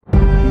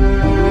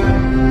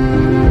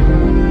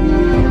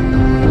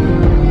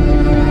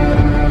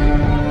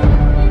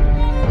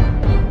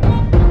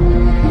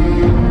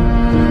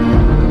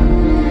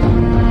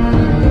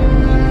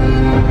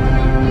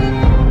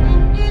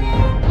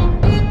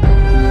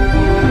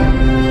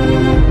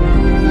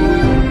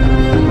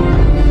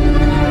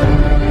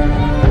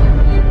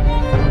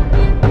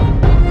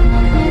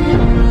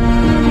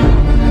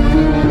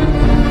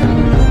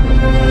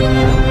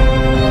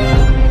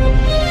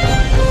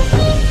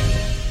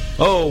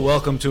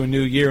welcome to a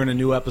new year and a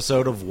new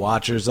episode of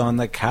Watchers on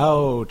the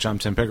Couch. I'm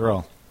Tim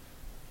Pickerel.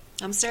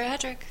 I'm Sarah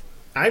Hedrick.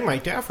 I'm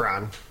Mike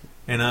Daffron.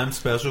 And I'm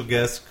special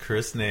guest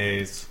Chris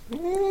Nays. I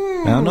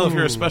don't know if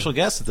you're a special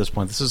guest at this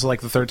point. This is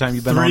like the third time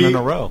you've been on in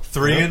a row.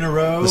 Three in a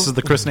row? This is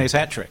the Chris Nays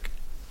hat trick.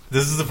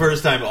 This is the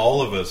first time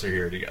all of us are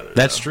here together.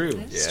 That's though. true.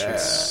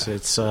 That's true.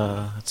 It's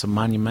a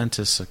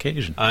monumentous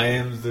occasion. I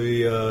am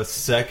the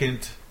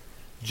second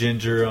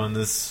ginger on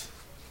this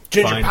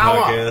Ginger fine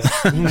power.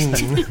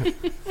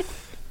 podcast.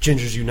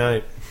 Gingers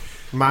unite.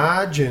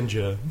 My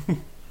ginger.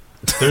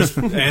 There's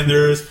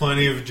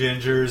plenty of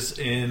gingers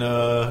in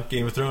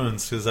Game of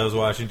Thrones because I was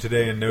watching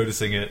today and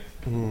noticing it.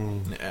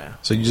 Yeah.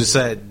 So you just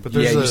said, But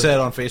you said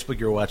on Facebook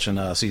you were watching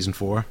season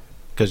 4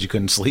 because you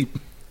couldn't sleep.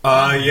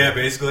 Yeah,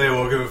 basically I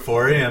woke up at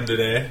 4 a.m.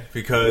 today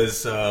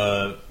because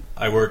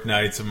I work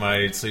nights and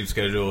my sleep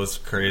schedule was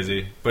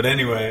crazy. But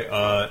anyway,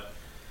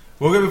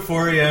 woke up at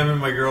 4 a.m.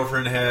 and my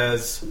girlfriend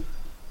has...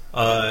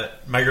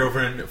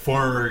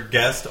 former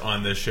guest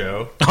on this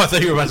show. Oh, I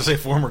thought you were about to say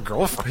former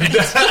girlfriend.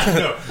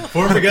 No,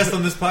 former guest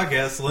on this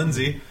podcast,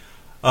 Lindsay.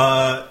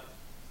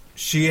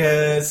 She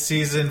has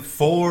season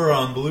 4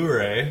 on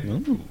Blu-ray.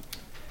 Ooh,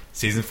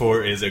 Season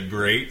 4 is a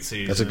great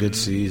season. that's a good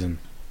season.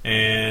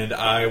 And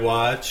I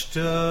watched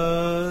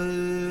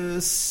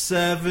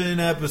 7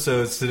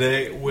 episodes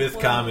today with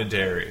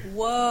commentary.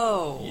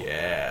 Whoa.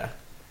 Yeah.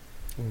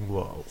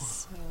 Whoa.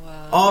 So,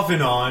 Off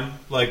and on.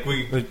 Like,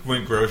 we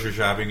went grocery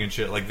shopping and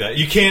shit like that.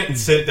 You can't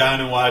sit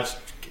down and watch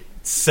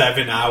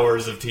 7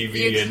 hours of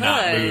TV You and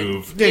not could.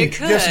 move. You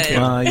could. Yes, you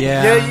can.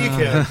 Yeah. Yeah, you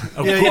can.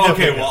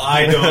 Okay, well,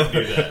 I don't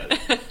do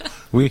that.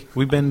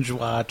 We binge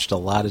watched a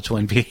lot of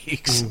Twin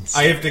Peaks.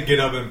 I have to get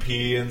up and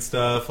pee and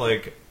stuff.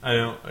 Like, I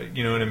don't,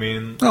 you know what I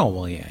mean? Oh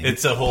well, yeah.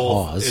 It's a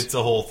whole, Pause. it's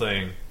a whole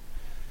thing.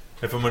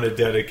 If I'm going to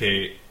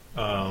dedicate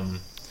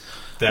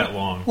that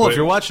long. Well, But if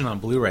you're watching on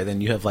Blu-ray,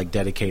 then you have like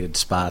dedicated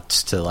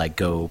spots to like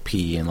go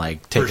pee and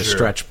like take For a sure.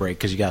 stretch break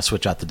because you got to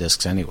switch out the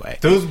discs anyway.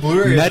 those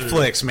Blu-rays,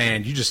 Netflix,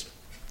 man, you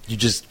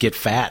just get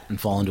fat and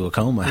fall into a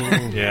coma.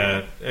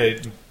 yeah.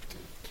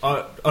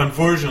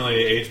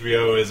 Unfortunately,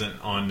 HBO isn't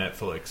on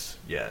Netflix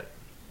yet.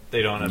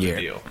 They don't have Yeah. a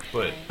deal.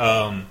 But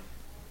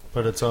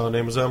But it's on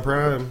Amazon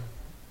Prime.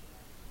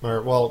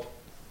 Or, well,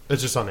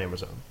 it's just on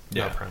Amazon,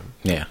 Yeah. not Prime.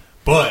 Yeah.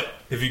 but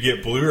if you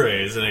get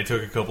Blu-rays, and I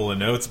took a couple of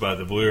notes about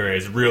the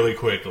Blu-rays really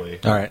quickly.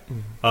 All right.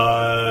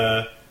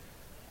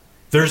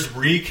 There's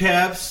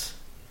recaps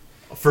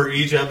for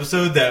each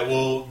episode that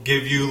will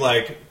give you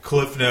like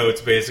cliff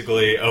notes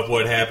basically of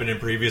what happened in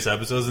previous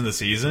episodes in the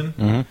season.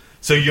 Mhm.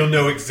 So you'll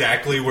know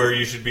exactly where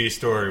you should be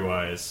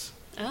story-wise.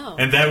 Oh.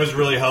 And that was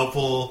really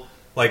helpful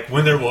like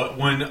when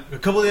a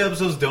couple of the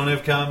episodes don't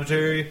have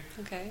commentary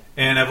Okay.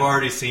 and I've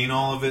already seen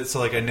all of it, so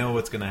like I know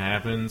what's going to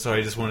happen, so I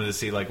just wanted to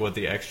see like what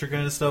the extra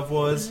kind of stuff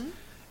was.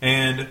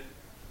 And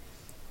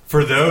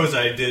for those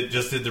I did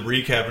the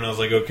recap and I was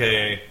like,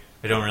 okay,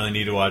 I don't really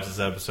need to watch this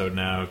episode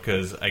now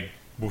because I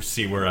will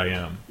see where I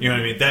am. You know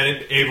what I mean? That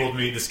enabled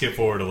me to skip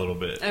forward a little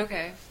bit.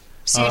 Okay.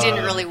 So you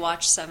didn't really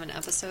watch 7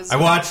 episodes? I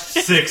watched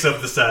 6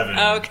 of the 7.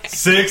 Okay.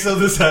 6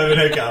 of the 7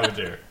 had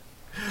commentary.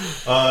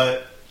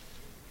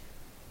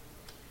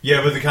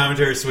 Yeah, but the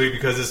commentary is sweet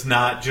because it's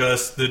not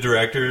just the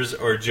directors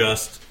or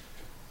just,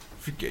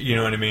 you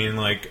know what I mean,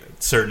 like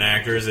certain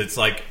actors. It's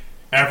like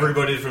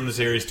everybody from the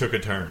series took a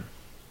turn.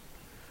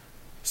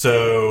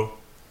 So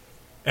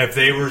if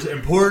they were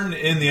important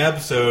in the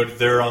episode,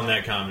 they're on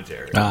that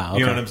commentary. Ah,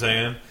 You know okay. what I'm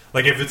saying?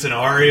 Like if it's an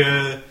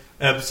Arya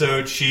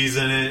episode, she's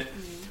in it.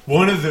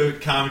 One of the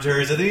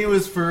commentaries, I think it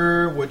was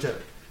for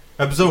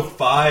episode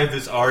 5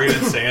 is Arya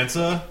and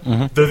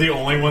Sansa. They're the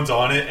only ones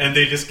on it, and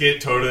they just get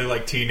totally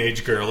like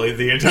teenage girly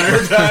the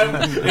entire time,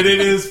 and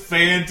it is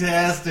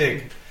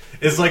fantastic.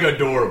 It's like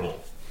adorable.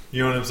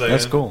 You know what I'm saying?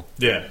 That's cool.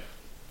 Yeah.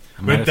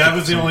 I might But have that to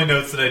was get the some- only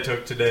notes that I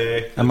took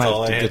today. I might That's have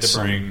all to I had get to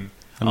some- bring.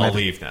 I might I'll have-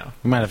 leave now.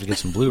 We might have to get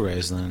some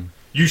Blu-rays then.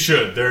 You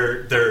should.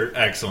 They're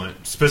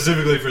excellent.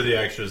 Specifically for the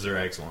extras, they're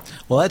excellent.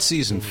 Well, that's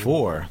season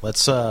 4.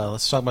 Let's talk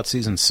about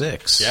season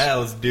 6. Yeah,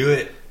 let's do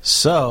it.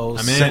 So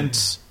I'm in.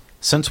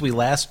 since we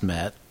last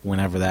met,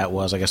 whenever that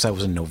was, I guess that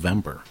was in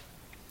November.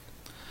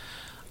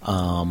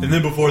 And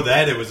then before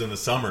that, it was in the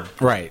summer.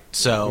 Right.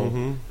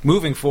 So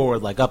moving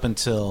forward, like up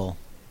until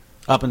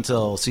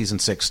season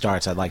 6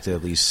 starts, I'd like to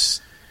at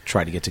least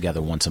try to get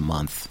together once a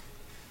month,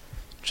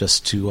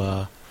 just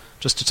to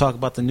talk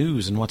about the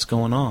news and what's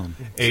going on.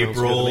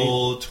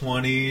 April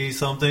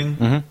 20-something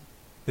Mhm.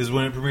 is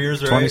when it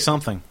premieres, right?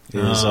 20-something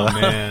is. Oh,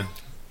 man.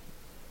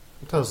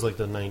 That was like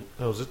the 9th.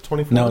 Oh, is it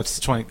 24th? No, it's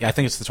the 20. I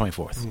think it's the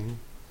 24th.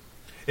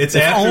 It's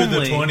If after the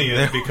only 20th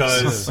there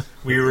because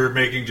we were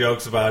making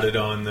jokes about it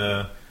on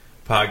the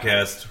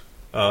podcast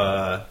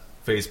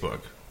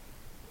Facebook.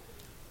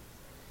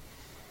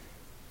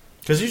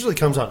 Because it usually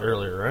comes out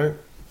earlier, right?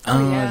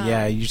 Oh, yeah.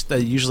 Yeah. It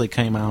usually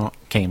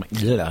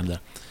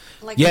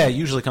Like Yeah, it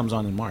usually comes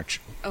on in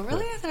March. Oh,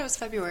 really? I thought it was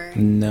February.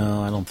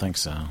 No, I don't think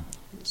so.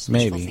 Just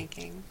Maybe. wishful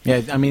thinking.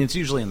 Yeah, I mean, it's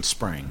usually in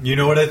spring. You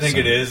know what I think So-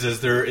 it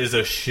is there is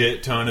a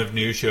shit ton of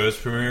new shows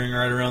premiering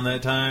right around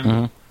that time.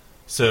 Mhm.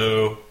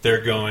 So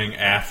they're going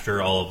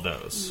after all of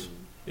those.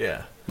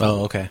 Yeah.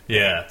 Oh, okay.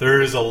 Yeah,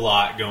 there is a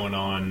lot going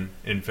on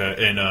in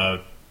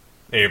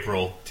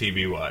April,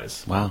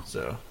 TV-wise. Wow.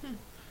 So,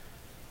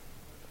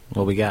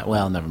 Well, we got.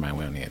 Well, never mind.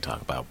 We don't need to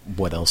talk about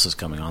what else is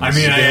coming on. I This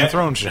mean, is a Game of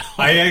Thrones show.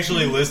 I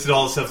actually listed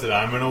all the stuff that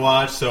I'm going to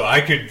watch, so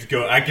I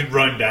could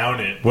run down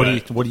it. What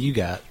but, do you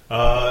got?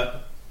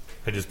 I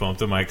just bumped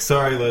the mic.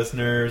 Sorry,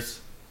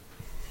 listeners,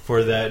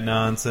 for that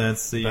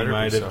nonsense that you Better be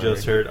might have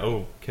just sorry. heard.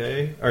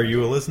 Okay, are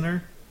you a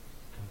listener?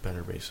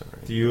 Better be sorry.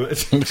 Do you?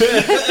 You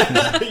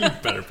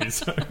better be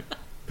sorry.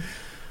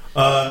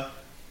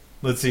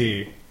 Let's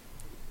see.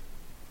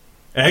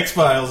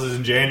 X-Files is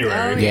in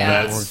January. Oh,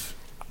 yeah. That's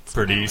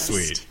pretty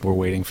sweet. We're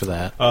waiting for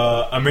that.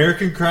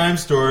 American Crime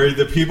Story: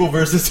 The People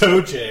vs.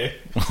 OJ.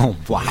 Oh,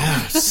 wow.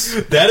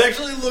 That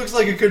actually looks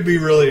like it could be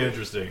really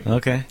interesting.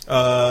 Okay.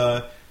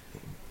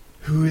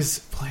 Who is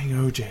playing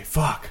OJ?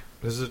 Fuck.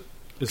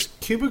 Is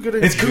Cuba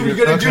Gooding It's Jr.? Cuba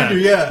Gooding Okay. Jr.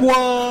 Yeah.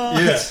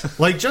 What? Yeah.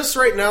 Like, just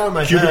right now in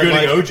my Cuba head, Gooding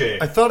like,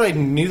 OJ. I thought I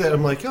knew that.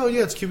 I'm like, oh,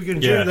 yeah, it's Cuba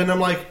Gooding Yeah. Jr. Then I'm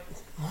like,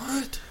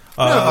 what?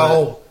 Uh,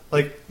 No.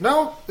 Like,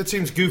 now it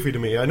seems goofy to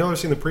me. I know I've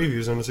seen the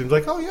previews, and it seems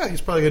like, oh, yeah, he's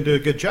probably going to do a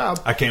good job.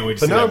 I can't wait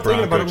to But see now that I'm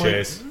thinking Bronco about it, I'm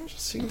chase. like, it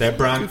just seems That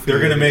goofy they're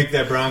to going to me. make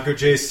that Bronco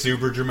chase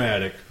super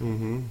dramatic.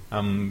 Mm-hmm.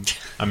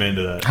 I'm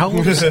into that. How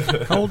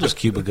old is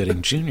Cuba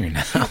Gooding Jr.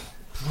 now?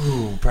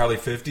 Ooh, probably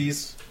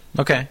 50s.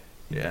 Okay.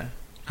 Yeah.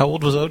 How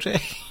old was OJ?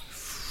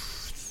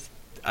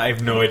 I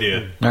have no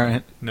idea. All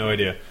right. No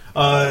idea.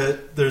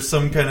 There's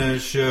some kind of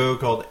show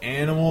called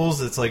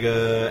Animals. It's like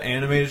a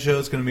animated show.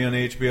 It's going to be on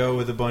HBO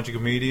with a bunch of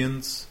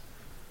comedians.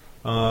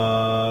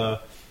 Better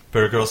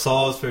Call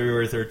Saul is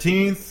February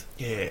 13th.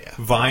 Yeah.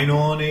 Vinyl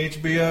on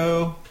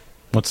HBO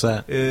What's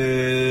that?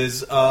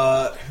 is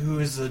who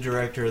is the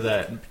director of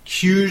that?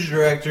 Huge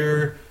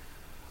director.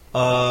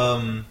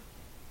 Son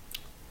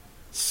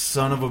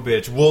of a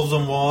bitch. Wolves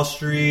on Wall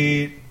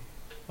Street.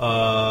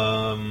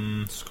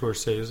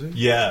 Scorsese?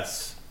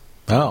 Yes.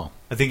 Oh.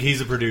 I think he's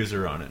a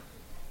producer on it.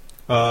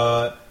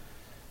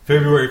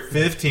 February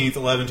 15th,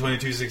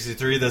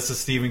 11/22/63. That's the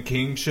Stephen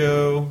King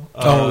show.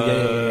 Oh,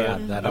 yeah.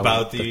 That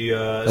about the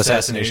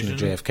assassination of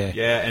JFK.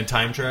 Yeah, and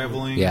time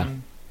traveling. Yeah.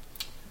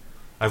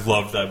 I've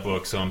loved that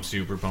book, so I'm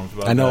super pumped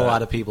about it. I know a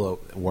lot of people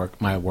at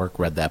my work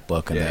read that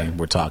book, and Yeah. they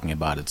were talking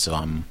about it, so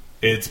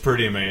It's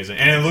pretty amazing.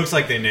 And it looks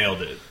like they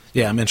nailed it.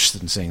 I'm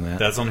interested in seeing that.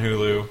 That's on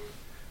Hulu.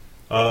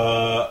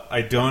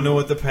 I don't know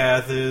what The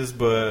Path is,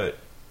 but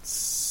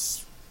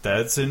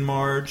that's in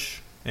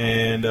March.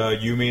 And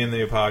Yumi and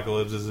the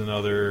Apocalypse is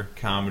another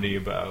comedy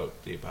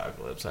about the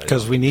apocalypse.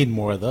 Because we need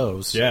more of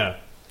those. Yeah.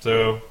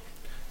 So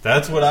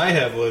that's what I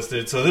have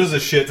listed. So there's a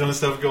shit ton of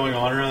stuff going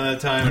on around that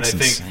time, That's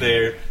and I think insane.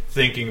 they're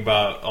thinking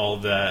about all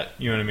of that.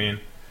 You know what I mean?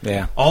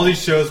 Yeah. All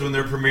these shows, when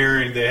they're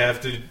premiering, they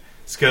have to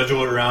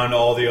schedule it around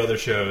all the other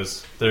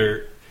shows.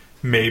 They're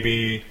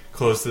maybe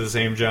close to the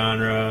same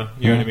genre.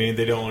 You know what I mean?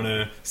 They don't want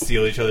to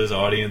steal each other's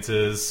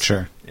audiences.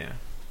 Sure. Yeah.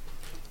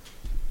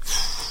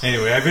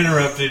 Anyway, I've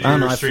interrupted I don't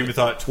your know, stream of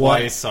thought What?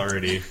 twice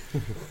already.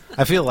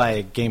 I feel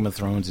like Game of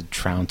Thrones would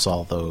trounce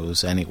all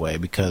those anyway,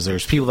 because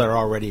there's people that are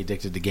already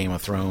addicted to Game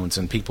of Thrones,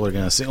 and people are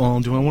going to say, oh,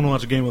 do I want to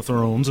watch Game of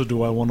Thrones, or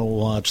do I want to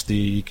watch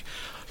the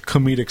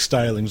comedic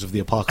stylings of the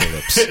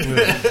apocalypse?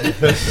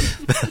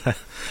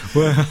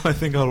 Well, I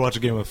think I'll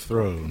watch Game of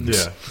Thrones.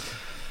 Yeah.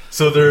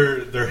 So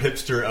they're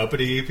hipster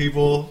uppity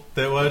people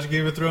that watch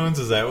Game of Thrones?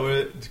 Is that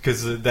what?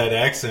 Because that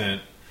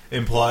accent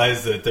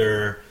implies that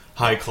they're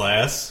high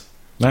class.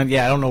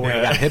 Yeah, I don't know where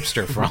you Yeah. got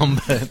hipster from,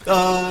 but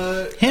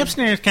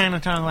hipsters kind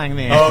of talk like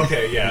that. Oh,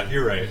 okay, yeah,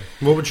 you're right.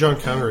 What would Sean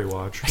Connery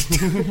watch?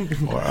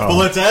 Well,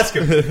 let's ask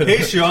him. Hey,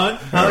 Sean,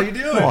 how you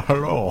doing? Oh,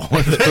 hello.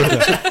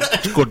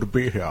 It's good to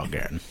be here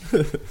again.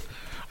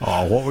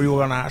 Oh, what were you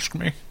going to ask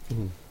me?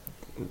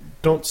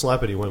 Don't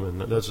slap any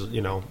women. That's,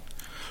 you know.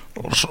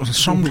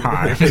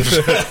 Sometimes.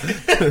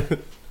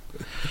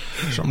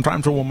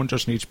 Sometimes a woman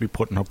just needs to be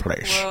put in her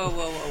place. Whoa.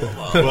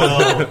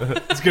 Well,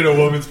 let's get a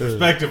woman's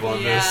perspective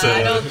on Yeah, this.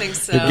 I don't think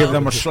so. You give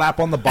them a slap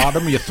on the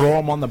bottom, you throw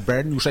them on the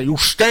bed, and you say, you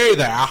stay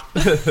there,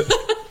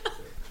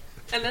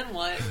 And then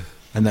what?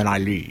 and then I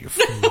leave.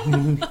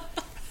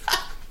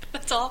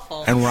 That's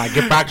awful. And when I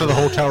get back to the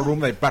hotel room,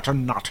 they better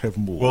not have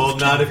moved. Well,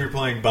 not if you're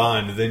playing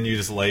Bond. Then you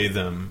just lay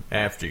them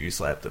after you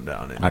slap them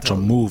down. That's a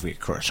movie,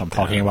 Chris. I'm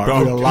talking about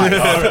Oh, real life. all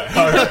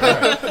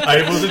right.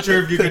 I wasn't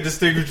sure if you could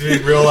distinguish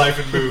between real life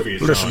and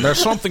movies. Listen, Sean.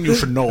 there's something you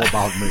should know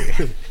about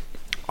me.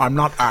 I'm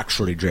not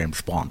actually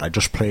James Bond. I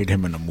just played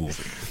him in a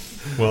movie.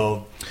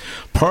 Well,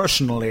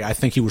 Personally, I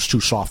think he was too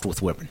soft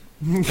with women.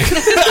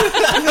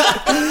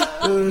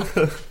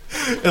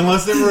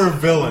 unless they were a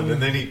villain,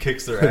 and then he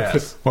kicks their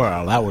ass.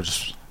 Well, that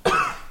was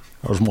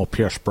more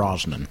Pierce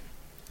Brosnan.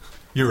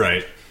 You're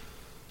right.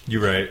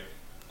 You're right.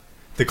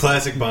 The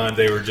classic Bond,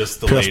 they were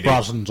just the Pierce lady.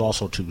 Brosnan's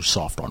also too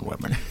soft on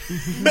women.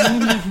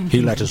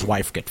 He let his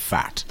wife get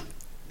fat.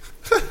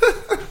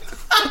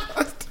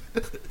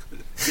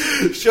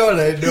 Sean,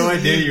 I had no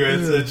idea you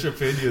had such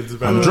opinions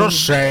about I'm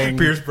just saying.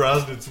 Pierce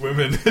Brosnan's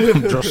women.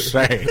 I'm just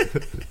saying.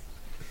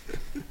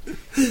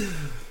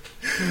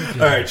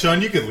 All right,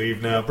 Sean, you can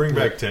leave now. Bring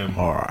back Tim.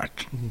 All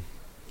right.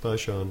 Bye,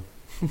 Sean.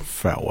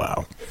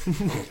 Farewell.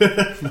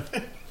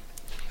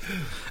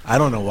 I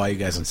don't know why you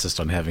guys insist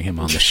on having him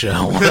on the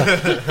show.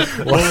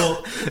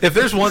 Well, if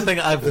there's one thing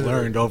I've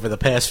learned over the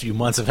past few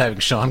months of having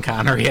Sean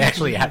Connery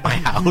actually at my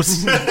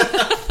house,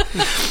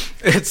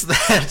 it's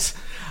that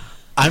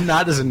I'm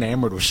not as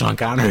enamored with Sean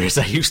Connery as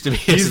I used to be.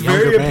 He's as a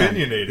younger very man.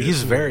 opinionated.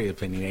 He's very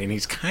opinionated.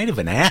 He's kind of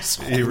an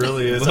asshole. He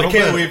really is. I Little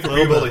can't bit, wait for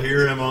little people bit. to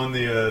hear him on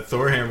the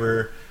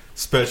Thorhammer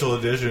special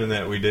edition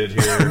that we did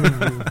here.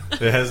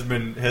 It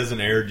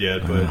hasn't aired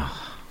yet, but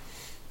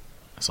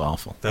It's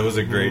awful. that was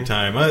a great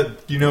time.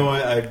 You know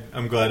what?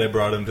 I'm glad I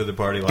brought him to the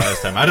party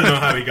last time. I don't know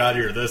how he got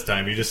here this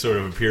time. He just sort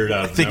of appeared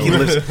out I of think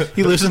nowhere.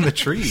 he lives in the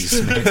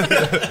trees.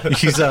 Man.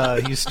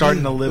 He's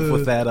starting to live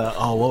with that.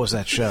 What was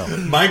that show?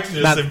 Mike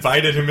just Not-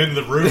 invited him into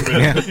the room, and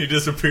Yeah. he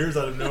disappears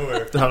out of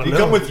nowhere. don't He know.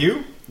 come with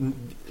you?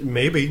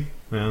 Maybe.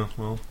 Yeah,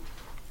 well,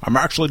 I'm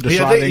actually He,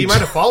 deciding. he might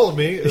have followed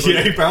me.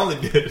 yeah, he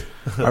probably did.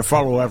 I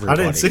follow I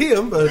everybody. didn't see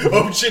him, but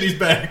Oh shit, he's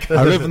back.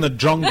 I live in the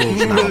jungles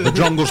now. The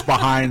jungles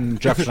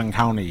behind Jefferson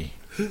County.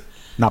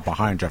 Not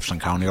behind Jefferson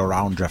County,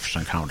 around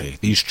Jefferson County.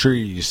 These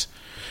trees.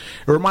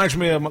 It reminds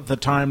me of the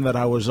time that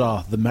I was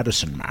the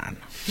medicine man.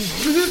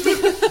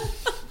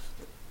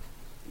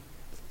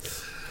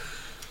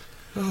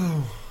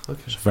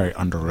 It's a very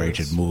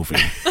underrated movie.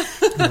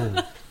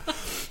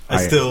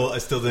 I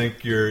still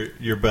think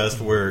your best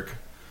work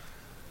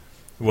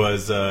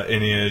was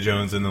Indiana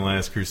Jones and the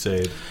Last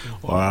Crusade.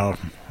 Well, I'll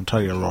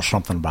tell you a little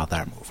something about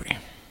that movie.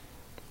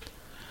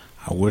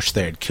 I wish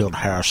they had killed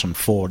Harrison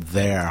Ford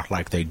there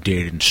like they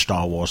did in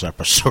Star Wars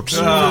Episode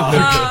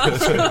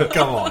 7.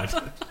 Come on.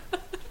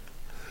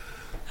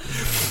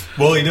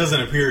 Well, he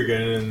doesn't appear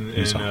again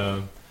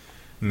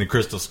in the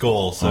Crystal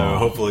Skull, so Oh,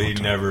 hopefully he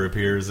okay. never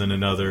appears in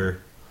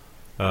another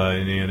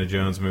Indiana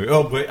Jones movie.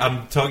 Oh, wait,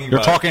 I'm talking You're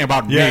about... talking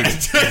about me. Yeah,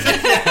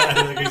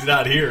 yeah, like he's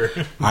not here.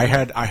 I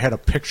had a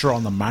picture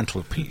on the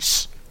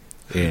mantelpiece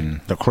in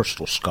the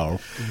Crystal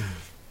Skull.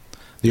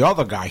 The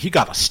other guy, he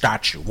got a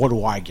statue. What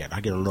do I get?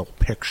 I get a little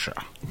picture.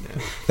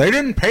 They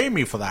didn't pay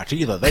me for that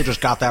either. They just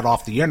got that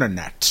off the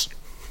internet.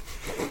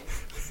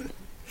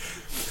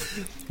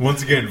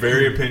 Once again,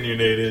 very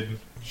opinionated.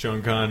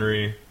 Sean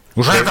Connery.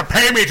 You should have to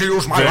pay me to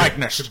use my Very-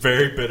 likeness.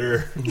 Very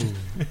bitter.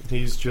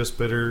 he's just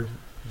bitter,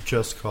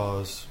 just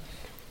cause.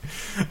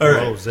 All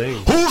right. Oh,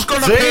 zing. Who's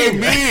gonna pay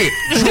me,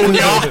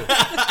 Junior?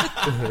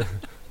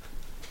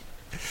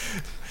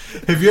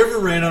 Have you ever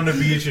ran on a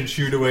beach and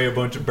shoot away a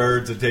bunch of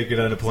birds and taken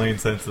on a plane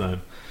since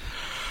then?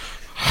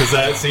 Because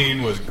that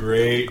scene was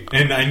great.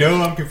 And I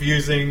know I'm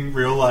confusing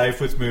real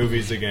life with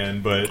movies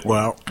again, but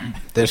Well,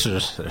 this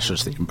is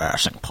the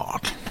embarrassing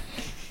part.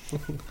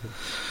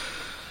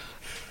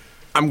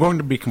 I'm going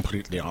to be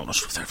completely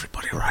honest with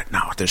everybody right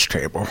now at this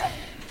table.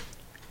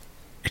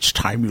 It's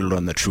time you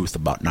learn the truth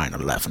about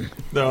 9/11.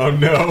 oh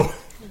no.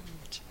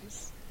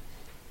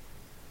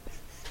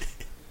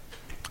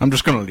 I'm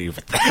just going to leave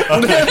it there.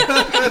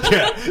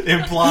 Yeah,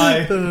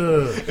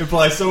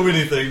 imply so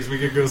many things. We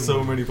could go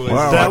so many places.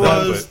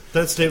 Well, with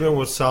That statement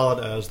was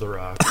solid as the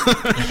rock.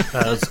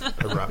 As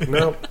a rock.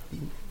 No.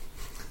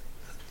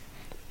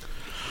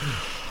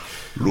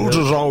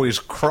 Losers always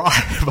cry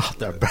about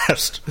their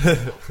best.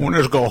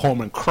 Winners go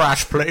home and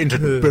crash planes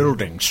into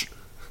buildings.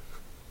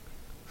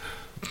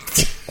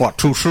 What,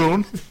 too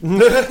soon?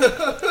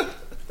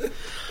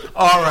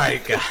 All right,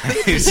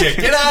 guys. Yeah,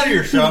 get out of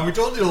here, Sean. We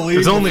told you to leave.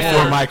 There's only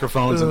before. 4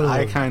 microphones, and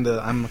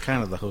I'm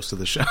kind of the host of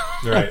the show.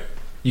 Right.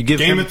 You give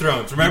Game him, of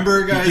Thrones.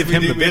 Remember, guys, give we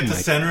him the have big to mic.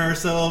 center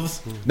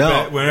ourselves.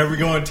 No. Whenever we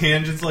go on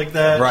tangents like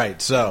that. right?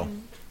 So,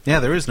 yeah,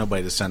 there is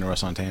nobody to center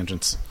us on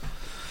tangents.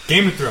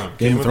 Game of Thrones.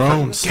 Game of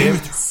Thrones.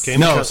 Game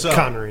No, of so-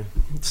 Connery.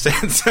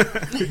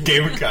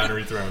 Game of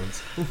Connery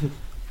Thrones.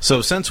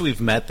 So since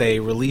we've met, they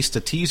released a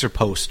teaser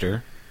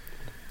poster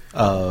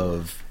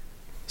of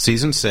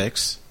season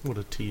 6. What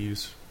a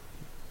tease.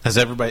 Has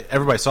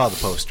everybody saw the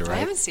poster, I right?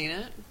 haven't seen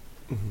it.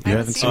 You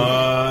haven't seen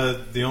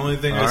it? The only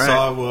thing All I right.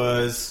 saw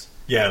was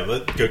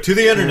let's go to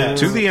the internet.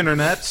 To the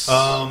internet.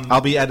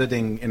 I'll be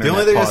editing internet The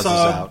only thing I pauses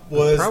saw out.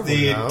 was Probably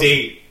the out.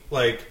 date,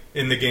 like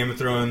in the Game of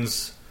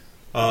Thrones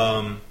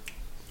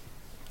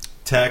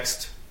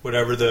text,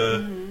 whatever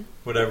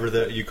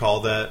the you call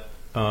that.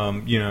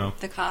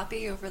 The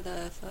copy over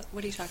the.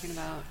 What are you talking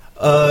about?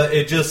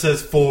 It just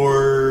says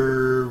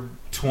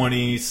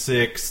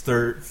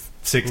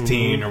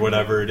 4/26/16 or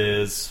whatever it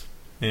is,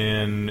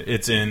 and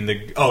it's in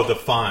the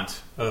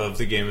font of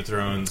the Game of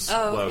Thrones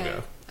Oh, okay.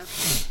 logo.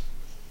 Okay.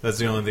 That's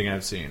the only thing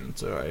I've seen.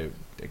 So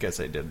I guess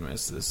I did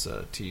miss this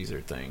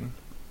teaser thing.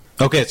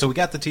 Okay, so we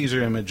got the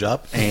teaser image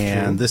up,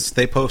 and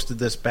they posted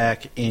this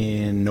back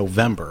in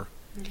November.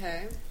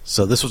 Okay.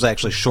 So this was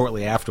actually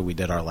shortly after we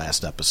did our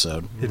last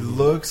episode. It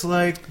looks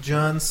like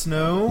Jon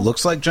Snow.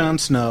 Looks like Jon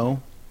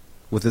Snow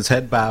with his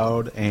head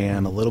bowed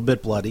and a little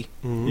bit bloody.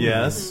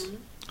 Yes.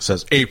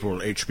 Says April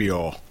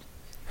HBO.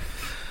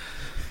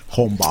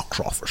 Home box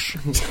office.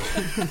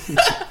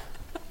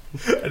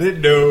 I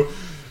didn't know.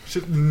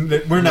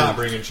 We're not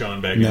bringing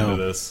Sean back No.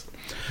 into this.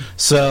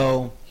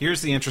 So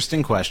here's the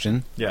interesting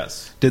question.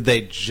 Yes. Did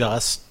they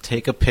just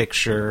take a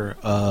picture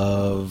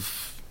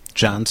of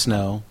Jon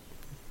Snow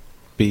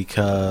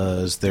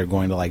because they're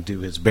going to like do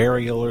his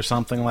burial or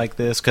something like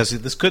this? Because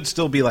this could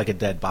still be like a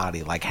dead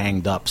body, like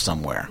hanged up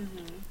somewhere.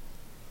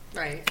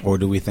 Right. Or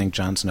do we think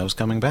Jon Snow's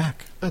coming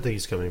back? I think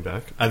he's coming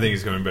back. I think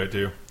he's coming back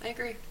too. I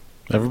agree.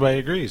 Everybody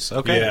agrees.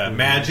 Okay. Yeah,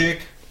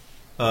 magic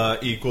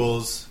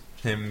equals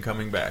him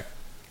coming back.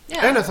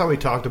 Yeah. And I thought we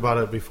talked about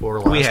it before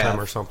We last have. time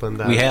or something.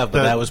 We have,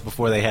 but that was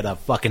before they had a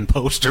fucking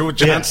poster with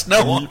Jon Yeah.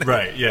 Snow on it.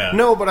 Right, yeah.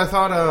 No, but I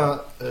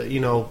thought,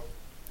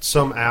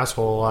 some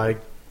asshole like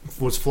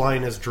was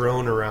flying his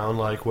drone around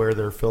like where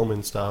they're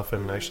filming stuff,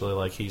 and actually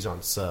like he's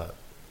on set.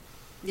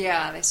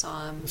 Yeah, they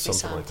saw him. They Something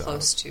saw him like that.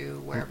 close to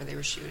wherever they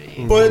were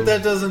shooting. But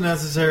that doesn't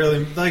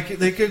necessarily like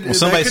they could. Well,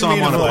 somebody that could saw him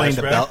mean on a a plane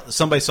to flashback.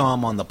 somebody saw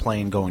him on the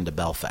plane going to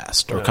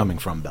Belfast or Yeah. coming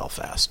from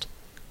Belfast.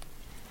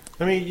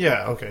 I mean,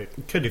 yeah, okay,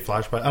 could be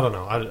flashback. I don't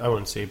know. I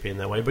wouldn't see it being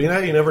that way, but you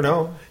never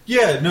know.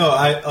 Yeah, no,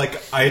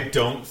 I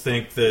don't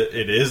think that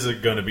it is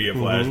going to be a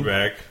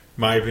flashback.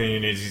 My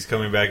opinion is he's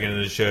coming back into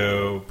the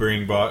show,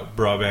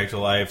 brought back to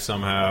life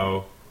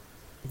somehow.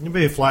 It'd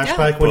be a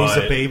flashback when he's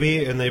a But-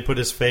 baby and they put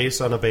his face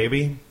on a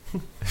baby. A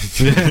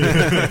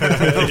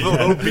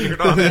little beard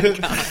on it.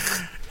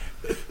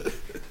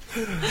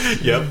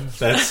 Yep,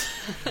 that's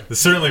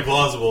certainly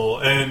plausible.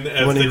 And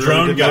if When he the really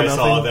drone did know guy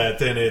saw nothing. that,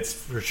 then it's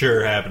for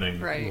sure happening.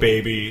 Right.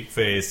 Baby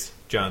face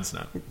Jon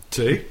Snow.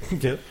 See?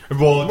 Yeah.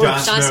 Well,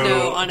 Jon Jon Snow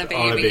Snow on a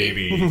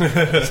baby.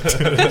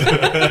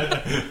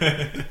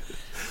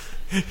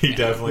 He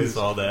definitely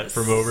saw that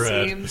from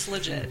overhead. Seems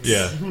legit.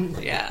 Yeah.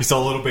 Yeah. He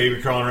saw a little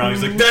baby crawling around.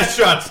 He's like, "That's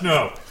Jon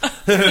Snow."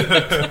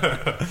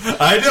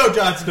 I know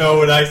Jon Snow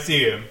when I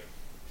see him.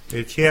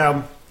 It's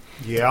him.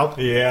 Yep.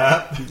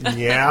 Yeah.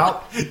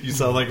 Yep. You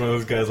sound like one of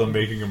those guys on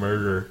Making a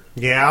Murderer.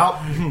 Yep.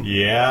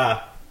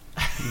 Yeah.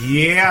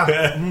 Yeah.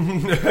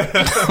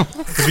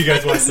 Have you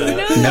guys watched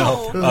that?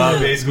 No.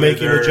 Basically,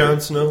 Making a they're- Jon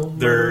Snow.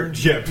 They're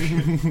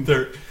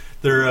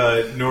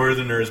they're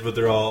Northerners, but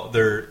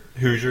they're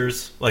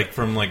Hoosiers, like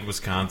from like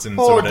Wisconsin.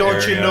 Oh, sort of don't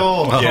area. you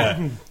know?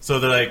 Yeah. So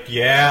they're like,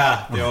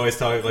 yeah. They always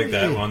talk like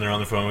that when they're on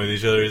the phone with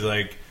each other. He's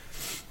like,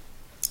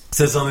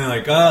 says something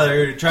like, "Oh,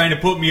 they're trying to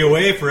put me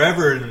away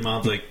forever," and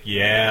mom's like,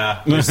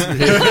 "Yeah." They And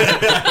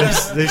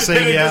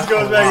say it yeah just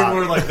goes a back lot. and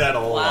forth like that a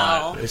Wow.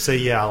 lot. They say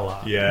yeah a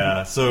lot.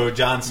 Yeah. So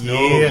Jon Snow,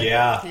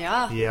 Yeah.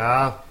 Yeah.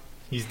 Yeah.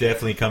 he's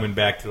definitely coming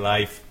back to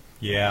life.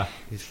 Yeah.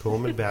 He's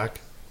coming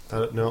back. I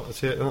don't know.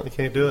 That's it. No, I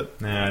can't do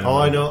it. Nah, I don't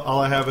All I know. know, all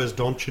I have is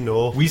don't you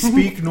know. We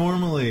speak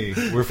normally.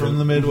 We're from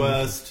the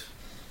Midwest.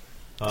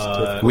 We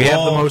have the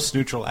well, most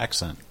neutral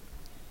accent,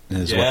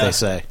 is what yeah, they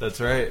say.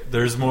 That's right.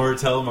 There's more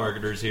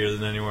telemarketers here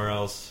than anywhere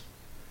else.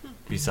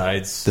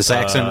 Besides This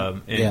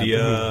accent, yeah.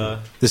 India.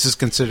 This is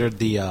considered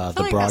the like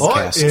that's-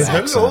 broadcast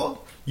accent. hello.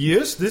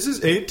 Yes, this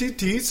is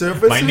ATT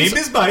Services. My name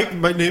is Mike.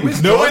 My name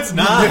is No, John. it's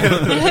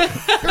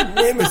not. Your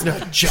name is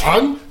not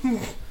John.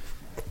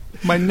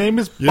 My name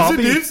is Yes, it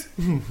is.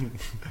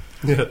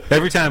 Yeah.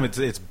 Every time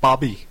it's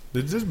Bobby.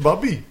 This is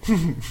Bobby.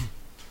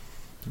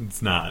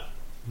 It's not.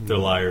 They're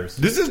liars.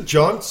 This is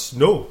Jon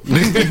Snow. My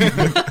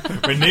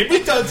name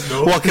is Jon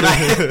Snow. Well, can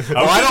I? Well, can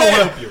I I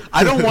help you?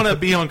 don't want to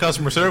be on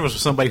customer service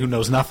with somebody who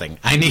knows nothing.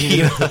 I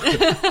need.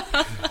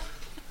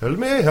 How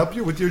may I help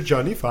you with your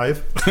Johnny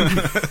 5?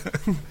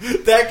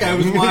 That guy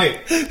was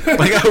white.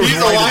 Like, I was He's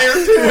a right.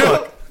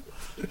 liar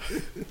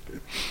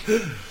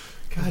too.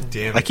 God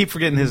damn I it. keep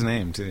forgetting his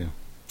name too.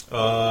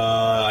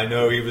 I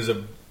know he was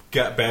a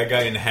bad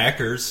guy in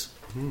Hackers.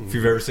 If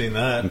you've ever seen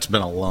that. It's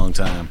been a long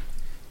time.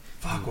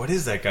 Fuck, what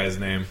is that guy's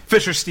name?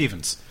 Fisher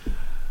Stevens.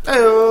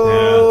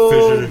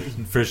 Hello. Yeah,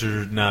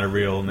 Fisher's not a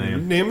real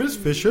name. Name is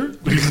Fisher.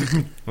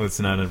 Well, it's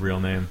not a real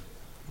name.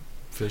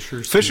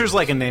 Fisher's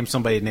like a name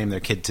somebody named their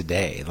kid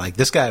today. Like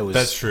this guy was.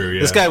 That's true,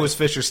 yeah. This guy was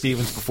Fisher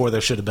Stevens before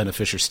there should have been a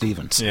Fisher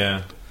Stevens.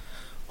 Yeah.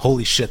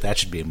 Holy shit, that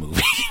should be a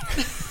movie.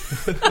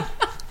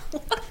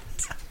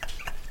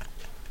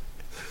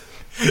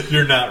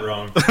 You're not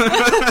wrong.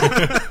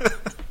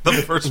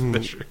 The first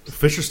Fisher.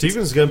 Fisher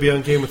Stevens is going to be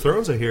on Game of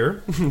Thrones, I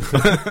hear.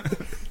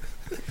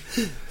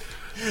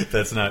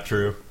 That's not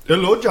true.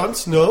 Hello, Jon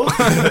Snow.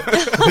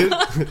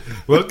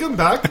 Welcome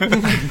back.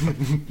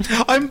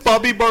 I'm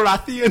Bobby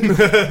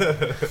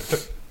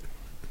Baratheon.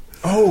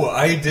 Oh,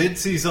 I did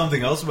see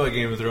something else about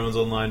Game of Thrones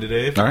online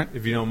today. All right.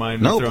 If you don't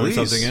mind No, me throwing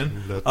please. something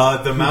in.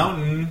 Let's- The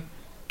Mountain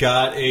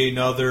got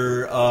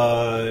another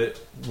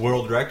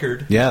world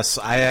record. Yes,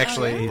 I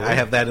actually I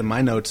have that in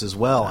my notes as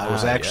well. I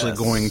was actually yes.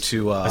 going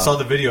to. I saw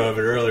the video of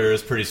it earlier. It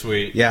was pretty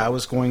sweet. Yeah, I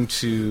was going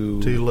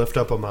to. Do you lift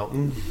up a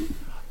mountain?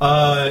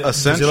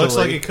 Essentially, It looks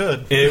like it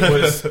could. It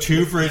was 2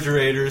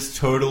 refrigerators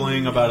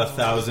totaling about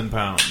 1,000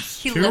 pounds.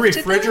 He 2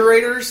 lifted them?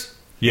 refrigerators?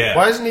 Yeah.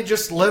 Why doesn't he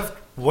just lift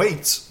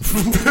weights?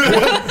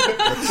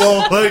 Well,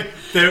 like,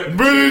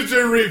 but it's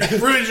a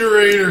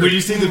refrigerator. When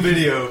you see the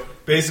video,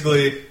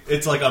 basically,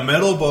 it's like a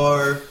metal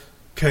bar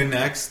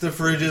connects the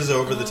fridges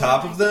over the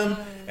top of them,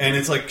 and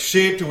it's like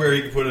shaped to where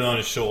he can put it on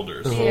his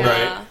shoulders, Yeah.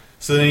 right?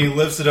 So then he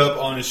lifts it up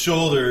on his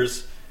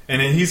shoulders,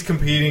 and then he's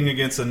competing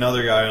against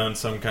another guy on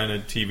some kind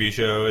of TV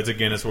show. It's a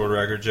Guinness World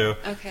Record show.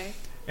 Okay.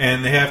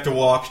 and they have to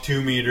walk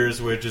 2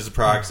 meters, which is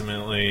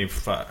approximately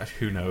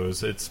who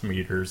knows? It's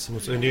meters.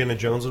 Was Indiana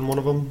Jones in one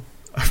of them?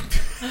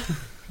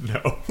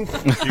 No,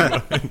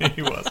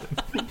 he wasn't.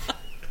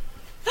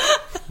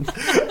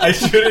 I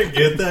shouldn't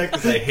get that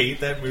because I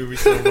hate that movie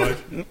so much,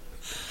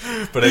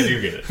 but I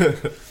do get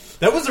it.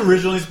 That was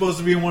originally supposed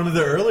to be in one of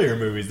the earlier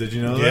movies. Did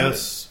you know that?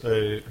 Yes,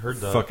 I heard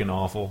that. Fucking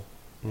awful.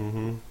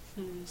 Mm-hmm.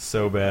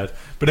 So bad.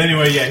 But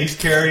anyway, yeah, he's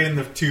carrying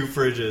the 2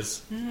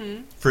 fridges.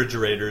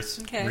 Refrigerators.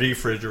 Okay.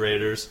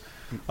 Refrigerators.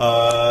 You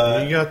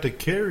got to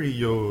carry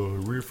your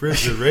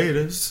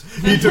refrigerators.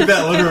 He took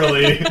that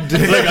literally.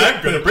 He's like,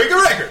 I'm going to break a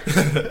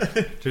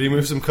record. Did he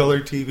move some color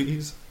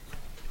TVs?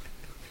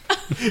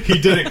 He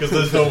didn't because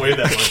there's no way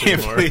that much Can't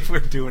anymore. believe we're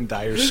doing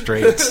Dire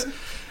Straits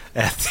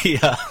at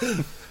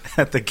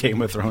the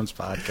Game of Thrones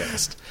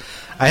podcast.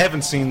 I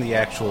haven't seen the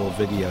actual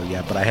video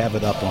yet, but I have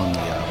it up on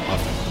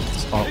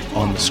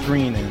the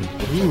screen. And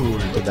ooh,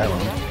 did that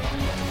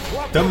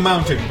one? The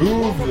mountain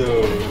move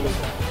those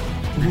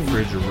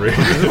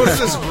refrigerators. What's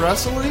this,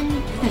 wrestling?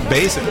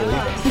 Basically,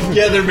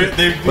 Yeah,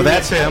 they. but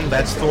that's him.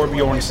 That's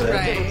Thorbjorn said.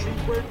 Right.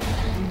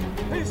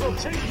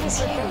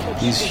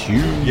 He's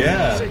huge.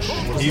 Yeah,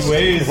 he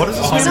weighs What is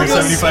his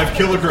 175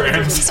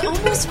 kilograms. He's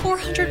almost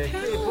 400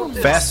 pounds.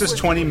 Fastest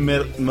 20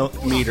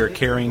 meter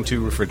carrying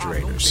 2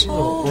 refrigerators.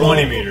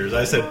 20 meters.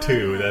 I said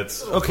 2.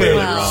 That's Okay, clearly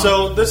Wow. wrong.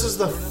 so this is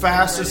the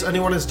fastest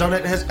anyone has done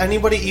it. Has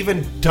anybody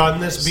even done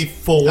this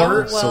before?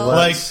 Oh, well.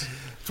 Like,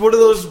 it's one of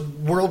those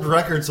world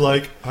records.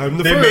 Like, I'm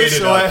the They made first, it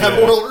so up, I have yeah.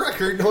 a world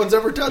record. No one's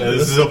ever done Yeah,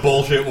 this is a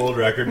bullshit world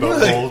record, but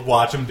Really? we'll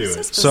watch him do This it.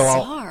 is So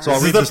bizarre. I'll This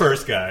is read the the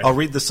first guy. I'll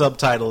read the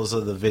subtitles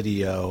of the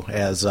video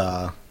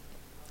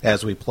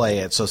as we play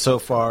it. So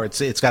far,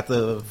 it's got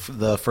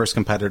the first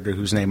competitor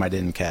whose name I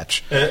didn't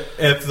catch.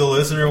 If the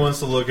listener wants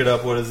to look it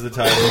up, what is the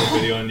title of the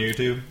video on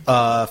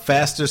YouTube?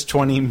 Fastest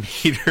 20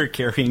 meter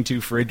carrying 2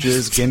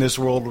 fridges, Guinness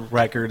World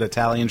Record,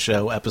 Italian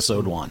Show,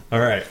 Episode 1. All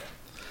right.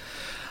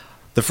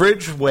 The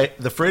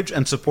fridge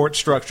and support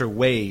structure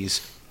weighs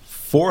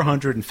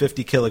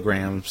 450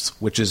 kilograms,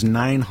 which is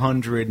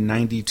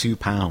 992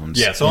 pounds.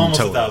 Yeah, so in almost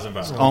total. 1,000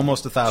 pounds.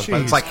 Almost 1,000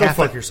 pounds. It's Jeez, like go half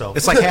fuck a, yourself.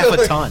 It's like half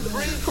a ton.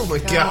 Oh my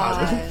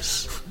god!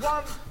 Gosh.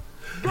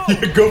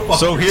 Go fuck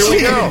So here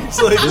we go.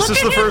 Jeez. This is Look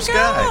the at first him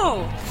guy.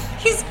 go.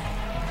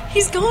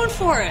 He's going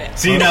for it.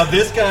 See, now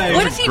this guy,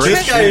 What if he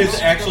this guy trips?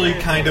 is actually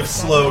kind of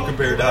slow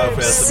compared to how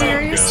fast the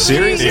mountain goes. Seriously?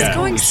 Seriously? He's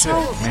going Holy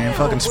so shit, man,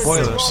 fucking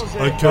spoilers.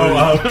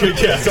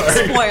 Okay, yeah,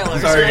 sorry.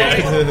 Spoilers. Sorry,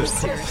 right? guys.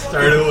 Seriously.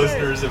 Sorry to the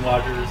listeners and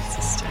watchers.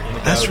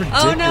 That's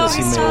ridiculous. Oh, no,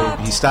 he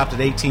stopped. He stopped at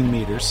 18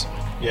 meters.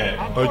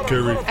 Yeah. I'd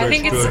carry I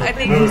think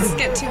it's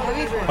getting too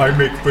heavy for him. I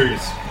make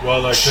face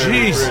while I carry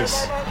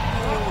Jesus. face.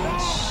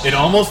 It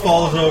almost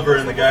falls over,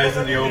 and the guys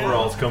in the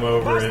overalls come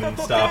over and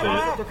stop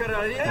it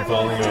from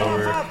falling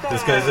over.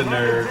 This guy's a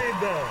nerd.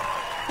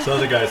 This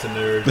other guy's a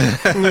nerd.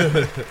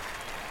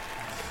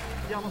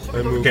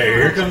 Okay,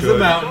 here comes the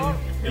mountain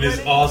in his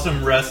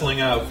awesome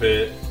wrestling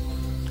outfit.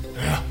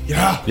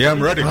 Yeah. Yeah,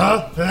 I'm ready.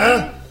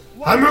 I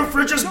move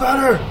fridges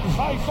better.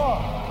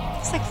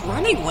 He's like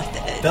running with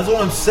it. That's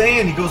what I'm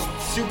saying. He goes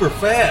super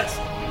fast.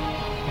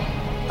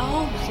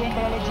 Oh my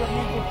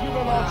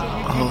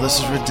Oh, this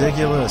is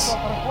ridiculous.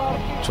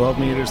 12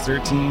 meters,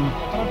 13.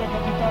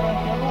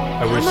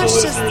 I wish the much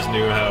does- listeners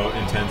knew how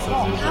intense this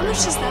is. How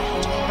much does that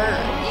have to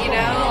hurt? You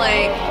know,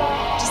 like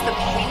just the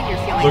pain you're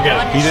feeling Look at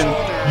on him. your He didn't-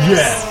 shoulders.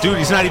 Yeah. Dude,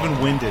 he's not even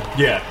winded.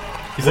 Yeah.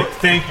 He's like,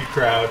 thank you,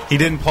 crowd. He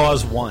didn't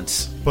pause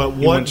once. But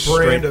He what went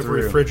straight brand of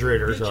through.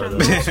 refrigerators are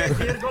those?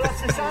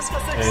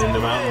 And the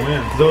mountain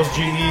wins. Those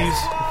GEs?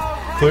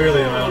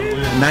 Clearly, the mountain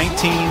wins.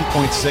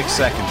 19.6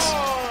 seconds.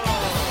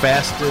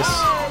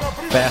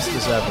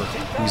 Fastest ever.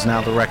 He's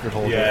now the record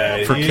holder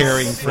Yeah, for he's,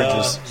 carrying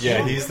fridges.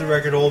 Yeah, he's the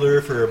record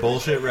holder for a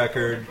bullshit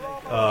record.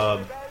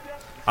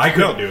 I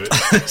couldn't do it.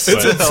 It's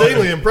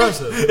insanely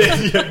impressive.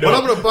 Yeah, But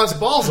I'm going to bust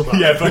balls about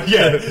it.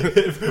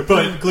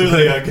 but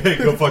clearly,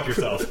 go fuck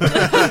yourself.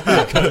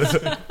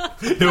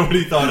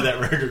 Nobody thought of that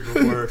record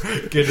before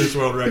Guinness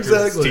World Records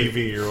Exactly.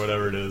 TV or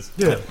whatever it is.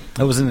 Yeah.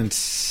 That was an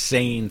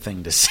insane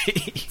thing to see.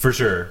 For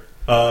sure.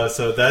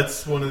 So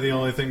that's one of the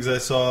only things I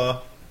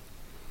saw.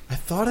 I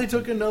thought I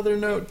took another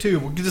note too.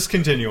 We'll just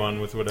continue on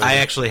with whatever. I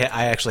actually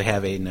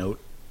have a note.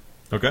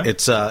 Okay.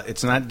 It's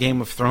not Game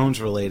of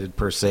Thrones related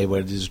per se, but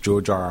it is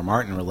George R.R.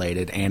 Martin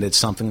related, and it's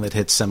something that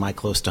hits semi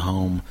close to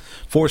home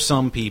for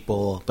some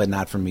people, but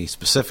not for me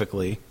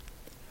specifically.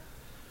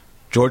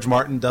 George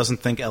Martin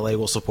doesn't think LA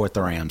will support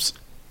the Rams.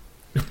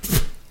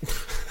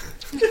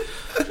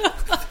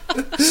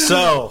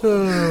 So,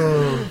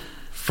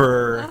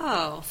 for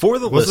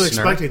the Wasn't listener,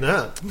 expecting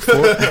that.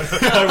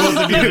 I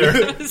wasn't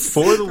either.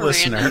 for the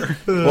listener,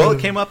 well, it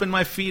came up in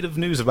my feed of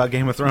news about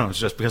Game of Thrones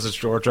just because it's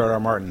George R.R.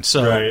 Martin.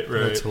 So, Right.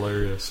 That's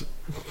hilarious.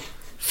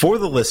 for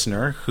the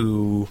listener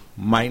who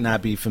might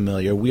not be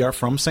familiar, we are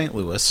from St.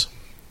 Louis.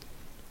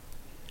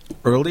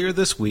 Earlier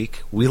this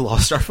week, we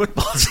lost our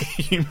football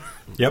team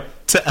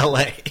Yep. to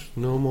L.A.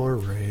 No more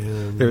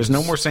Rams. There is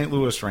no more St.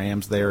 Louis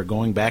Rams. They are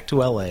going back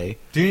to L.A.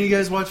 Do you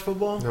guys watch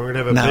football? Now we're going to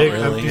have a Not big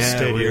really. empty Yeah,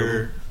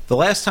 stadium. The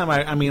last time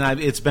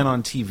it's been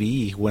on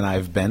TV when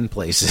I've been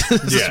places.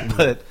 Yeah.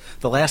 But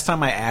the last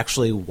time I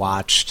actually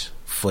watched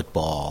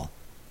football,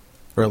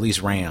 or at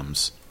least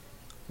Rams,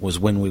 was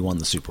when we won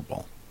the Super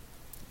Bowl.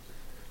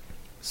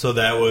 So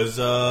that was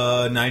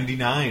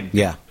 99.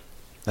 Yeah.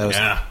 That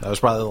was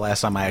probably the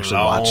last time I actually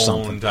watched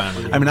something. Time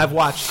ago. I mean, I've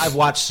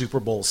watched Super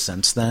Bowls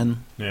since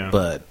then,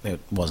 but it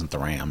wasn't the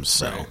Rams.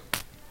 So,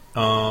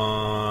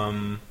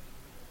 right.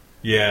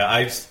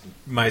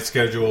 My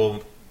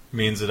schedule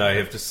means that I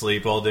have to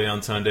sleep all day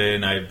on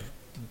Sunday, and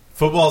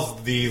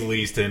football's the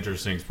least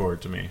interesting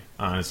sport to me,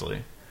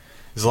 honestly.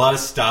 There's a lot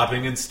of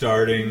stopping and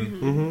starting.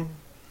 Mm-hmm.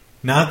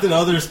 Not that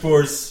other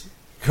sports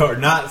are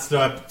not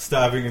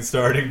stopping and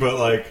starting, but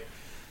like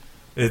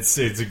it's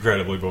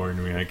incredibly boring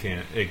to me. I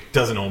can't. It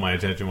doesn't hold my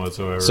attention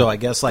whatsoever. So I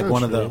guess like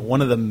one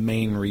of the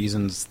main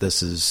reasons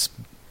this is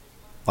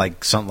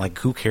like something like,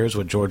 who cares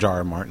what George R.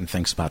 R. Martin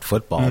thinks about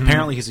football? Mm-hmm.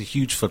 Apparently, he's a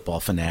huge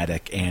football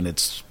fanatic, and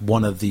it's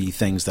one of the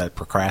things that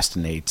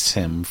procrastinates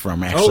him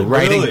from actually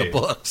writing the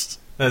books.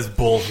 That's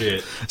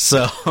bullshit.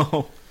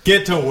 So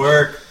get to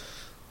work.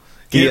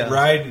 Get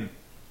writing.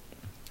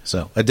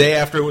 So, a day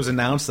after it was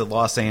announced that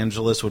Los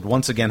Angeles would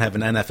once again have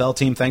an NFL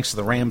team thanks to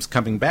the Rams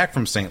coming back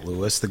from St.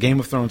 Louis, the Game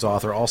of Thrones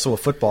author, also a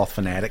football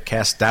fanatic,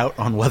 cast doubt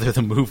on whether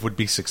the move would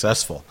be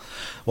successful.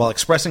 While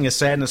expressing his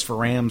sadness for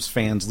Rams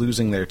fans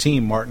losing their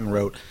team, Martin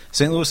wrote,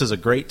 "St. Louis is a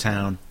great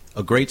town,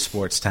 a great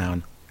sports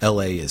town.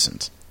 L.A.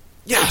 isn't."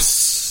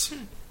 Yes!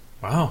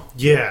 Wow.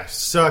 Yeah,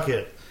 suck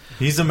it.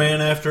 He's a man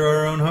after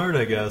our own heart,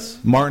 I guess.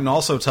 Martin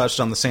also touched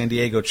on the San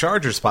Diego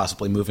Chargers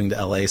possibly moving to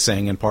L.A.,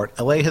 saying in part,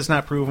 "L.A. has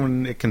not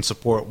proven it can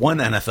support one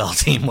NFL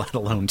team, let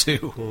alone two."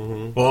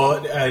 Mm-hmm.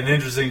 Well, an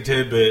interesting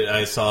tidbit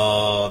I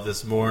saw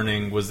this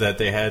morning was that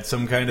they had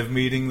some kind of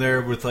meeting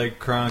there with like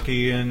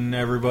Kroenke and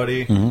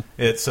everybody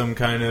at some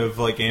kind of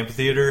like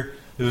amphitheater.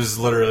 It was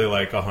literally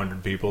like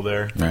 100 people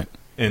there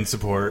in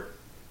support.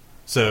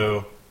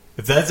 So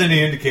if that's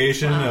any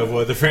indication of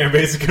what the fan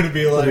base is going to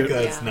be like,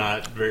 that's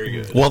not very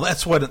good. Well,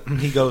 that's what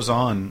he goes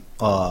on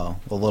a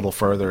little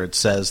further. It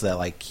says that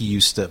like he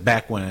used to,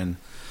 back when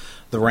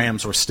the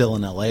Rams were still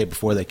in L.A.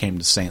 before they came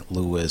to St.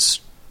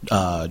 Louis,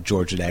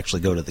 George would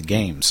actually go to the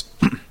games.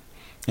 And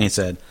he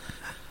said,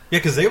 yeah,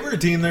 because they were a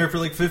team there for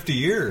like 50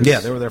 years. Yeah,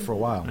 they were there for a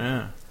while.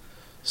 Yeah.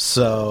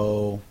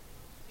 So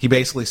he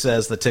basically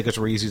says the tickets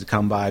were easy to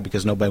come by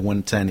because nobody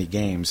went to any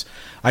games.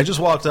 "I just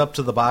walked up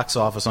to the box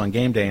office on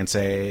game day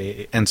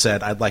and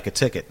said, I'd like a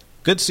ticket.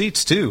 Good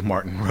seats, too,"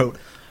 Martin wrote.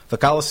 "The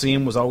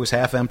Coliseum was always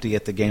half empty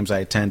at the games I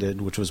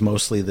attended, which was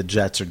mostly when the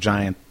Jets or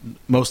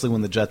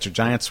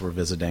Giants were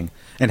visiting,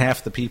 and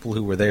half the people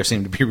who were there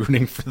seemed to be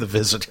rooting for the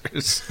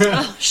visitors."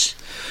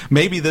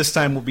 Maybe this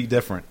time will be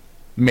different.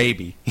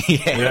 Maybe.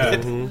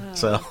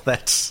 So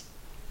that's...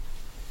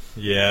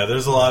 Yeah,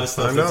 there's a lot of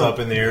stuff that's up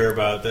in the air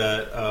about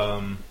that.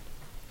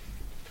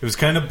 It was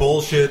kind of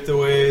bullshit the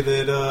way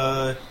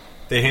that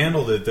they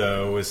handled it,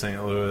 though, with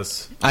St.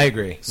 Louis. I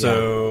agree.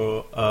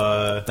 So,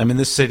 I mean,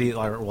 this city,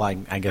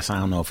 I guess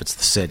I don't know if it's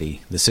the city.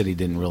 The city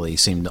didn't really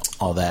seem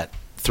all that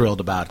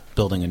thrilled about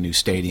building a new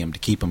stadium to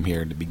keep them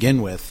here to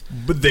begin with.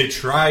 But they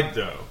tried,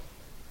 though.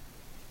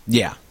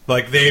 Yeah.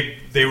 Like,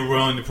 they were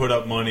willing to put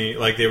up money.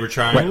 Like, they were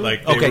trying. Right.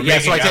 Like, they were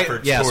making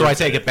efforts. So I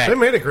take it back. They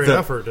made a great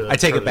effort. I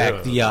take it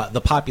back.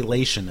 The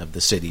population of the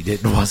city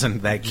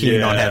wasn't that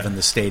keen on having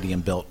the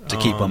stadium built to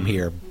keep them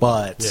here,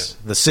 but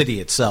the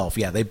city itself,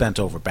 they bent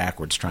over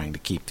backwards trying to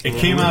keep. It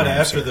came out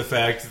after the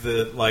fact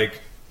that,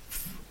 like,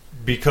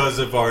 because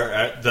of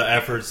the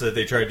efforts that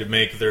they tried to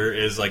make, there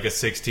is like a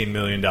 $16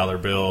 million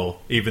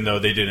bill, even though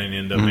they didn't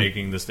end up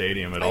making the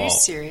stadium at all. Are you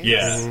serious?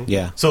 Yeah.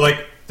 Yeah. So,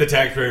 like, the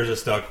taxpayers are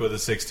stuck with a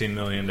 $16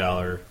 million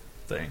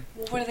thing.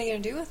 Well, what are they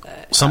going to do with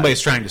it?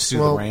 Somebody's trying to sue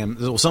the Rams.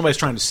 Well, somebody's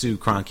trying to sue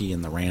Kroenke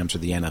and the Rams or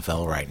the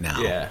NFL right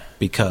now. Yeah.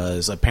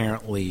 Because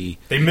apparently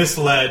they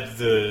misled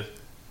the...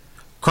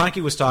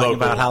 Kroenke was talking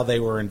about how they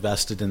were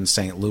invested in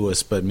St.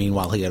 Louis, but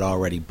meanwhile he had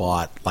already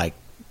bought, like,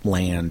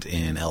 land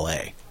in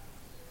L.A.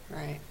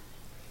 Right.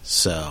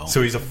 So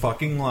he's a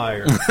fucking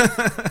liar.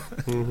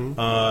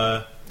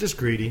 Just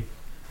greedy.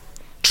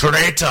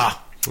 Traitor!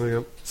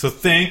 Yep. So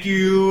thank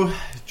you,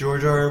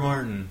 George R. R.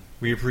 Martin.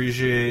 We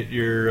appreciate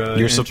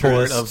your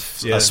support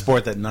of a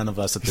sport that none of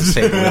us at this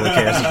table really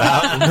cares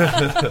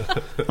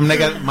about. I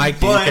mean,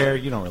 Mike, do you care?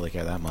 You don't really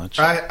care that much.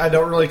 I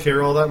don't really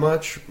care all that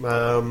much.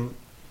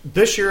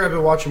 This year I've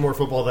been watching more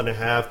football than I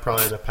have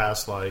probably in the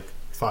past, 5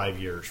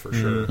 years for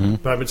sure. Mm-hmm.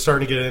 But I've been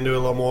starting to get into it a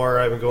little more.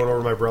 I've been going over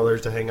to my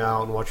brother's to hang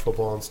out and watch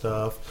football and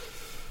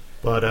stuff.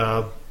 But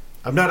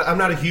I'm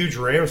not a huge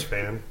Rams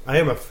fan. I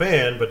am a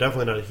fan, but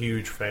definitely not a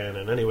huge fan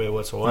in any way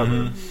whatsoever.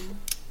 Mm-hmm.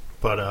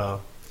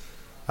 But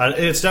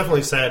it's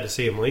definitely sad to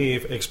see him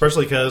leave,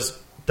 especially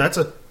because that's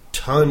a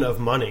ton of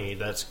money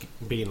that's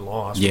being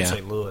lost in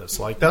St. Louis.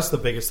 That's the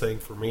biggest thing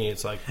for me.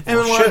 It's like, and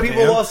a lot of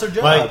people lost their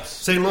jobs.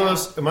 St.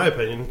 Louis, in my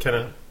opinion, kind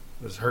of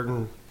is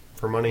hurting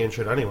for money and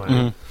shit anyway.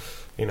 Mm-hmm.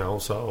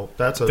 So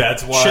that's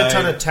why, shit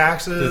ton of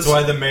taxes. That's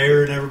why the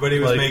mayor and everybody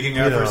was making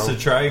efforts to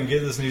try and get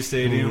this new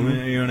stadium.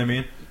 Mm-hmm. You know what I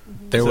mean?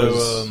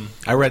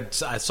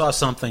 I saw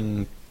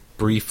something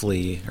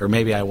briefly, or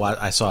maybe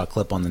I saw a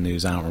clip on the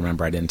news. I don't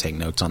remember. I didn't take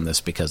notes on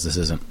this because this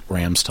isn't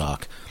Rams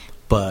talk.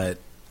 But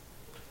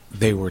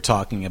they were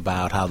talking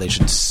about how they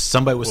should.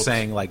 Somebody was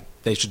saying like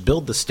they should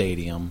build the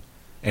stadium,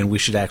 and we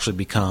should actually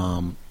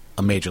become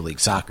a Major League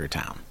Soccer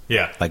town.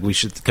 Yeah, like we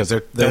should, because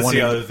they're that's wanting,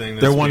 the other thing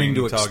they're wanting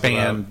to talked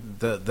expand.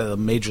 The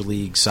Major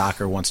League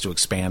Soccer wants to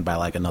expand by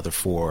like another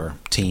 4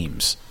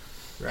 teams.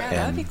 Yeah,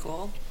 that'd be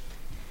cool.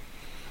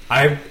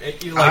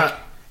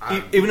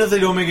 Even if they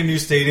don't make a new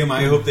stadium,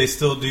 I hope they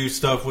still do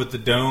stuff with the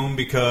dome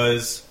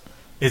because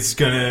it's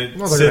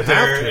gonna sit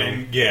there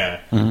and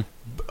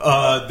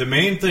the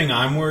main thing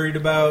I'm worried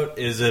about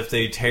is if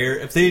they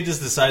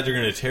just decide they're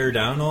gonna tear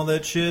down all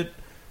that shit,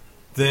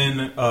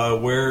 then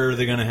where are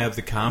they gonna have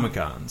the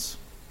Comic-Cons?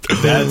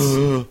 That's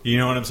you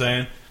know what I'm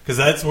saying? Because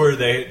that's where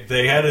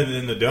they had it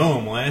in the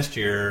Dome last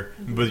year,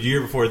 but the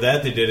year before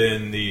that they did it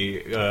in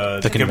the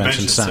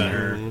Convention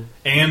Center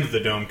and the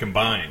Dome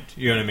combined.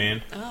 You know what I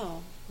mean?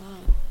 Oh, wow.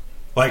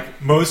 Like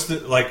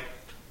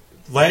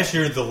last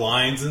year, the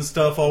lines and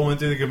stuff all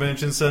went through the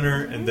Convention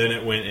Center, and then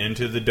it went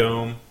into the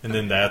Dome, and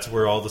then that's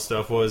where all the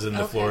stuff was in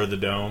the floor of the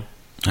Dome.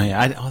 Oh,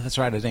 yeah. That's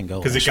right. I didn't go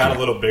because it got a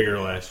little bigger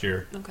last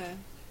year. Okay.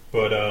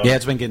 But yeah,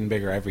 it's been getting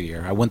bigger every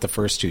year. I went the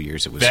first 2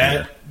 years it was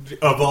that here.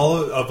 of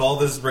all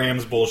this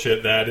Rams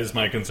bullshit. That is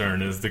my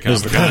concern. Is the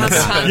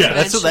Comic-Con? Yeah,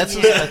 that's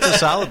a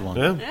solid one.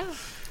 Yeah.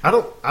 I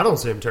don't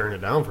see him tearing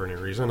it down for any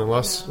reason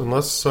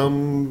unless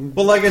some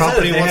like I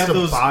company said, wants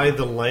to buy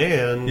the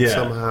land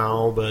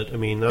somehow. But I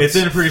mean, it's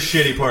in a pretty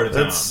shitty part of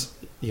town.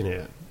 You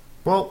know,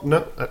 well,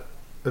 no,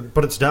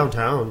 but it's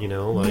downtown. You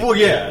know, like,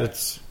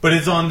 but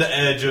it's on the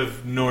edge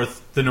of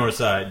the north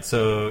side.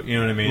 So you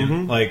know what I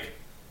mean, like.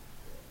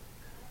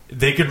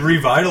 They could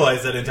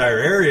revitalize that entire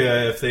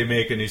area if they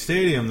make a new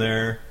stadium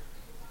there,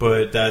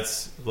 but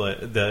that's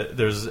like that.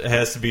 It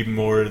has to be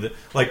more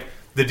like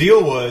the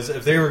deal was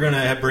if they were going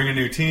to bring a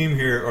new team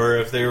here, or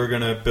if they were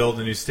going to build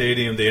a new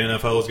stadium, the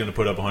NFL was going to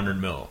put up $100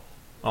 million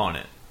on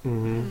it.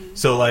 Mm-hmm.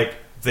 So like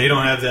they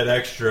don't have that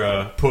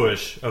extra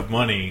push of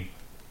money.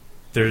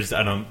 There's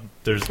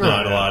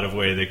not a lot of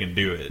way they can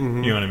do it.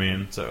 Mm-hmm. You know what I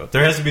mean? So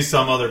there has to be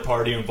some other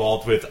party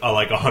involved with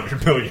like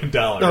 $100 million.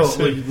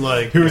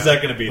 Who is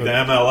that going to be? The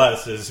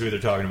MLS is who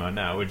they're talking about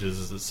now, which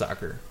is the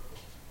soccer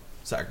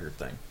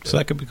thing. So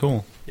that could be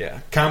cool. Yeah,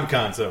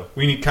 Comic-Con. So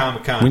we need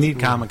Comic-Con. We need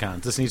Comic-Con.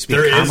 This needs to be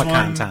a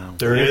Comic-Con town.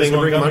 There is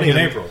one coming in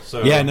April.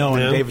 So yeah, no,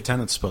 and David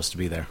Tennant's supposed to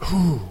be there.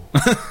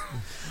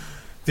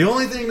 The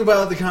only thing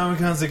about the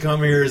Comic-Cons that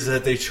come here is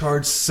that they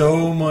charge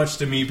so much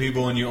to meet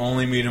people, and you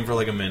only meet them for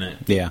like a minute.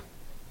 Yeah.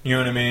 You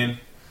know what I mean?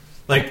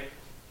 Like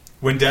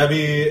when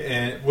Debbie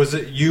and was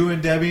it you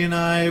and Debbie and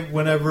I?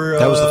 Whenever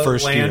that was the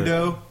first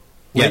Lando.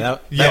 Year.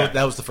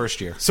 That was the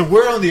first year. So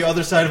we're on the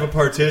other side of a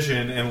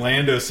partition, and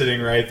Lando's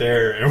sitting right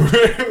there, and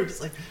we're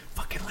just like,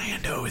 "Fucking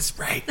Lando is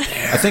right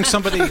there." I think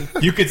somebody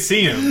you could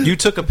see him. You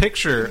took a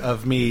picture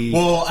of me.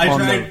 Well, I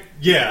tried.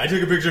 I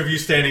took a picture of you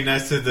standing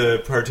next to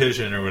the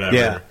partition or whatever.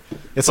 Yeah,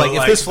 it's like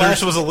if this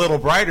flash was a little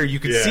brighter, you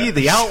could see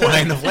the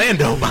outline of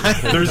Lando.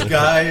 There's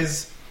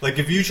guys. Like,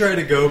 if you try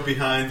to go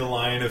behind the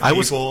line of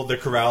people, the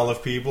corral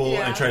of people,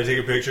 and try to take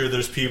a picture,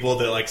 there's people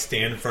that, like,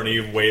 stand in front of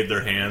you and wave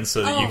their hands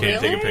so that you can't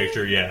take a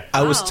picture. Yeah.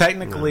 I was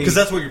technically... Because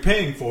that's what you're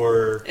paying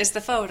for. It's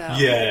the photo.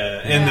 Yeah,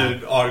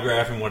 and the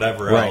autograph and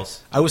whatever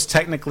else. I was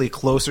technically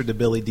closer to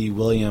Billy D.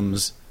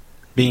 Williams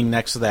being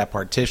next to that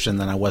partition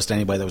than I was to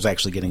anybody that was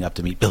actually getting up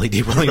to meet Billy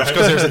D. Williams,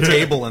 because there's a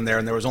table in there,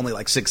 and there was only,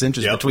 like, 6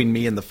 inches between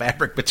me and the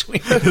fabric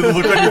between. The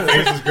look on your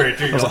face was great,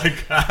 too. You're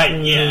like,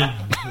 yeah.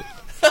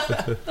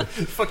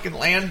 Fucking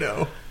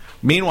Lando.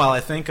 Meanwhile, I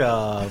think,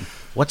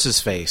 what's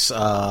his face?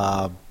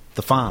 The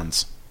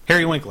Fonz.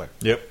 Harry Winkler.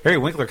 Yep. Harry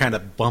Winkler kind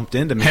of bumped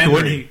into me.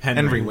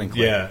 Henry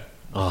Winkler. Yeah.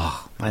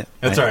 Oh,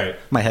 that's all right.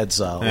 My head's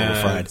a little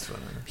fried.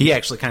 He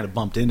actually kind of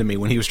bumped into me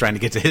when he was trying to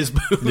get to his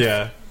booth.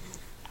 Yeah.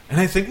 And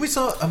I think we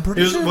saw, I'm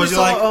pretty sure we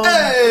saw,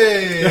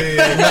 hey!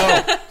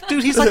 No.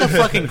 Dude, he's like a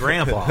fucking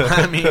grandpa.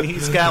 I mean,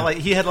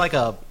 he had like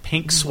a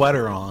pink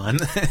sweater on.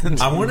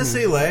 I want to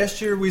say last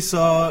year we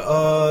saw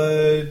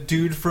a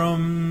dude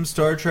from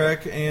Star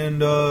Trek and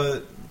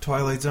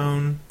Twilight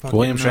Zone.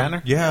 William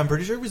Shatner? Yeah, I'm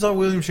pretty sure we saw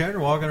William Shatner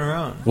walking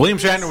around. William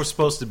Shatner was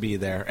supposed to be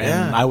there,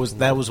 and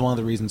that was one of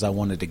the reasons I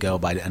wanted to go,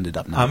 but I ended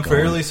up not going. I'm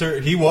fairly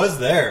certain he was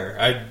there.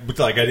 I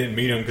didn't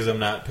meet him because I'm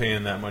not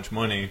paying that much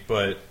money,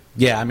 but...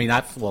 Yeah, I mean,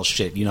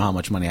 shit, you know how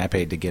much money I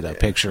paid to get a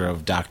picture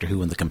of Doctor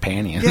Who and the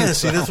Companion. Yeah,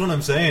 see, that's what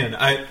I'm saying.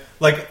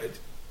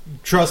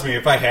 Trust me,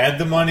 if I had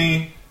the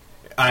money,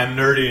 I'm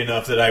nerdy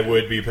enough that I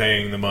would be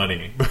paying the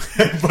money.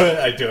 But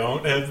I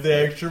don't have the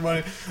extra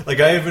money. Like,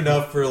 I have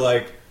enough for,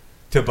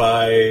 to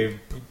buy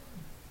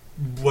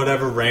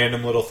whatever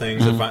random little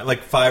things,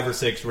 like 5 or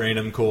 6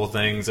 random cool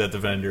things at the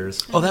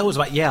vendors. Oh, that was a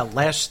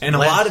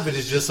lot of it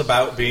is just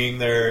about being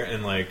there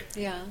and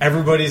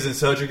everybody's in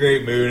such a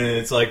great mood and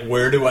it's like,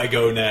 where do I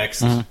go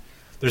next?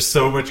 There's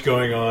so much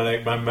going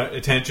on. My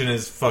attention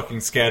is fucking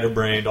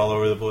scatterbrained all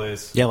over the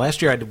place. Yeah,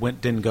 last year I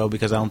didn't go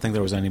because I don't think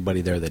there was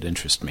anybody there that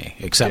interested me,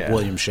 except Yeah.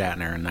 William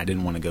Shatner, and I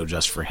didn't want to go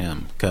just for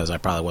him because I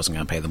probably wasn't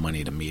going to pay the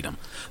money to meet him.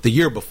 The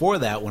year before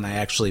that, when I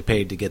actually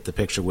paid to get the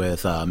picture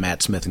with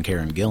Matt Smith and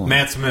Karen Gillan.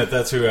 Matt Smith,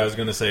 that's who I was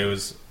going to say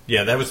was...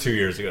 Yeah, that was 2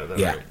 years ago, though,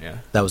 Yeah. right? Yeah.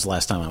 That was the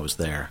last time I was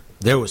there.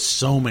 There was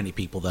so many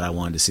people that I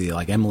wanted to see.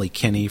 Like Emily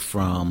Kinney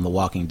from The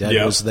Walking Dead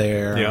Yep. was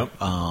there. Yep.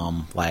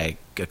 Like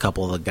a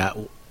couple of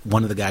the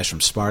one of the guys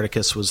from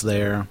Spartacus was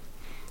there.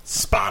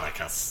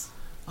 Spartacus.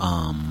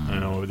 I don't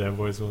know what that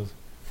voice was.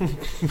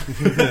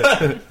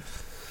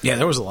 Yeah,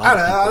 there was a lot.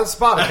 Of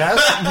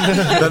Spartacus.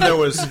 then there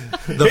was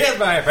Here's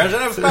my impression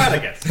of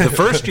Spartacus.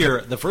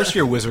 the first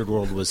year Wizard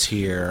World was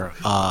here.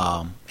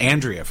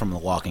 Andrea from The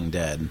Walking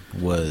Dead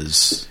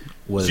was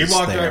She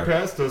walked there. right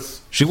past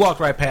us. She walked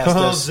right past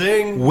us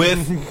Zing.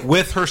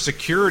 with her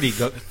security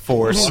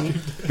force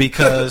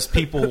because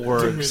people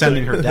were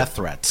sending her death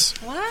threats.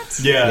 What?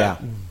 Yeah. Yeah.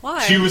 Why?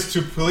 She was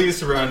completely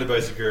surrounded by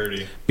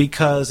security.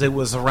 Because it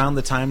was around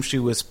the time she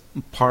was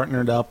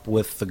partnered up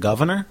with the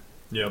governor.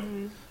 Yep.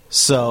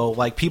 So,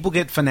 like, people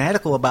get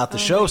fanatical about the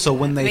show. So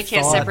when they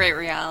can't thought, separate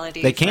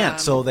reality. they can't.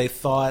 from- So they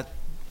thought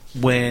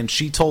when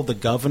she told the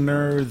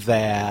governor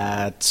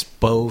that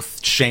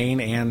both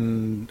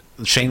Shane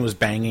was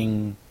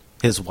banging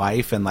his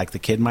wife and like the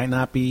kid might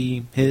not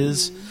be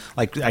his.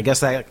 Like, I guess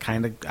that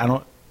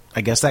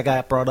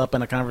got brought up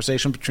in a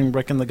conversation between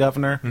Rick and the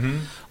governor.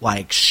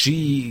 Like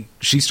she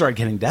started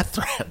getting death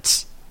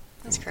threats.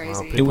 That's Wow,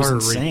 crazy. people was are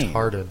insane.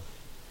 retarded.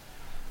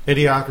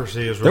 Idiocracy is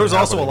really There was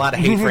also a happening. lot of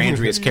hate for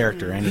Andrea's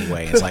character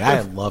anyway. It's like I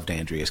loved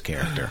Andrea's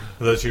character.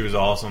 I thought she was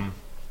awesome.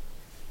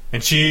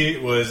 And she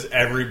was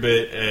every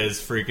bit as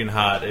freaking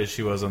hot as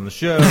she was on the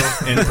show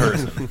in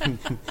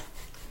person.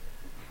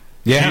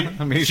 Yeah,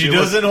 She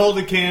doesn't hold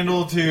a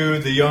candle to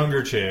the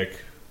younger chick,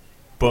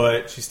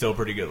 but she's still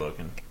pretty good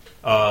looking.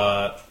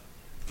 The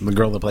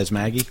girl that plays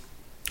Maggie.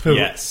 Who?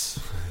 Yes.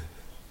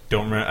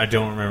 I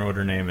don't remember what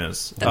her name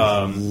is.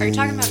 Are you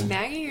talking about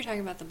Maggie or are you talking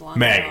about the blonde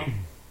Maggie. girl?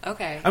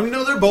 Okay. I mean,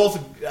 no, they're both...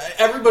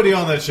 Everybody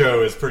on that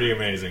show is pretty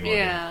amazing looking.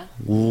 Yeah.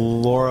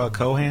 Laura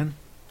Cohen.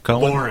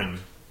 Cohen?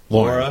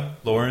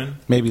 Lauren?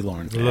 Maybe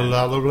Lauren.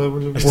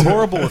 We're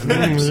horrible with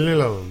names.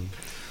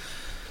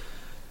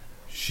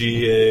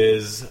 She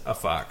is a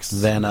fox.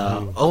 Then,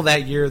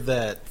 that year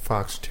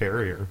Fox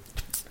Terrier.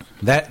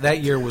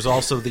 that year was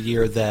also the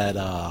year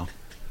that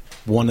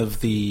one of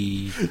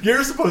the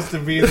You're supposed to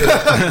be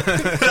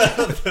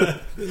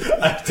the...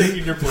 I'm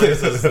taking your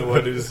place as the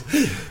one who's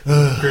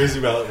crazy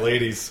about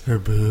ladies. Her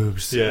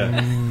boobs.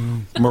 Yeah.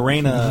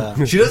 Morena.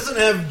 She doesn't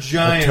have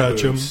giant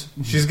Touch 'em. boobs.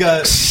 She's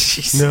got...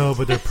 No,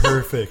 but they're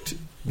perfect.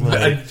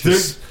 Like,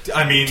 just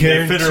I mean,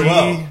 they fit her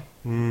well.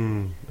 I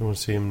want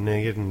to see them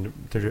naked, and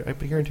I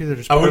guarantee they're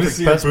just I want to perfect,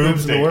 see her best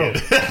boobs boobs in the world.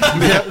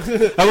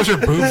 naked. I wish her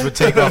boobs would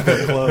take off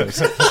their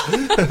clothes.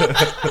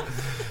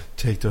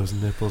 Take those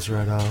nipples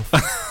right off.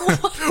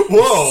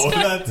 Whoa.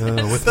 That's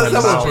With not my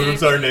how mouth.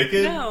 boobs are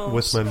naked. No.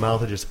 With my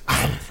mouth, I just.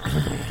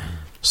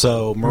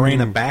 So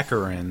Morena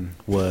Baccarin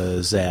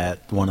was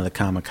at one of the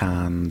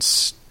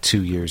Comic-Cons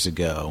 2 years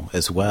ago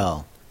as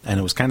well, and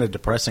it was kind of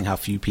depressing how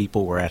few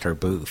people were at her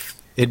booth.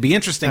 It'd be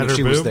interesting At if her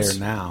she was boobs? there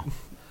now,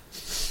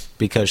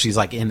 because she's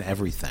like in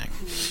everything.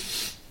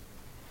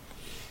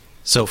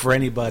 So for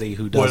anybody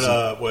who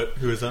doesn't,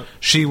 Who is that?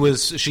 she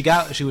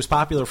was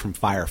popular from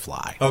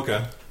Firefly,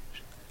 Okay.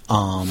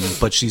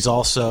 but she's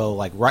also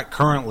like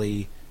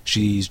currently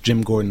she's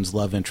Jim Gordon's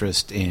love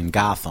interest in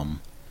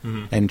Gotham,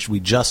 and we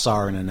just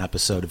saw her in an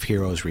episode of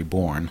Heroes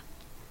Reborn.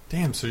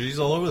 Damn, so she's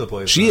all over the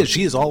place. She huh? is.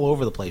 She is all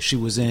over the place. She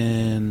was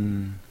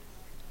in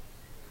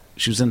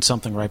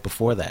something right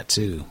before that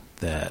too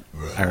that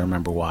I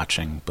remember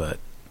watching. But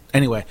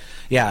anyway,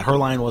 yeah, her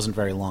line wasn't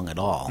very long at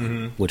all,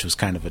 which was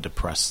kind of a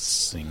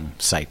depressing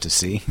sight to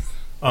see.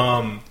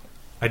 I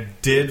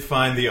did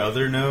find the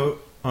other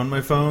note on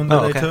my phone that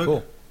I took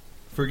cool.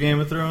 for Game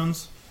of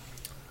Thrones.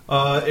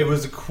 It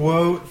was a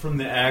quote from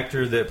the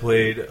actor that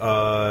played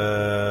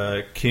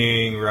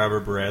King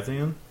Robert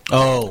Baratheon.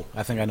 Oh,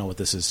 I think I know what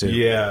this is too.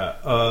 Yeah.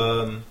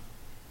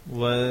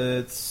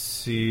 Let's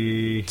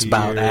see. It's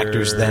about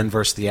actors then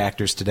versus the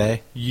actors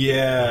today.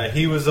 Yeah,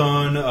 he was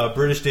on a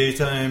British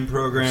daytime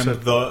program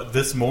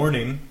this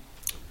morning.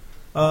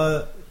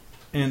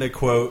 And I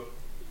quote,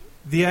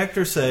 "The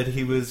actor said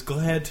he was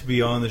glad to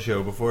be on the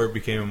show before it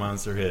became a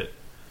monster hit."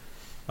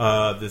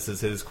 This is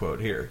his quote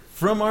here.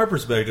 "From our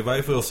perspective,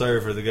 I feel sorry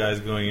for the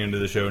guys going into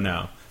the show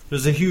now.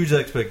 There's a huge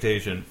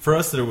expectation. For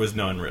us, there was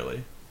none,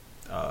 really."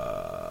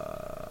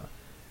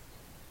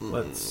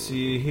 Let's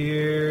see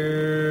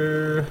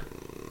here.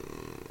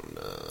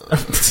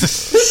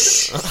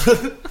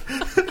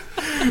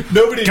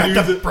 Nobody Got knew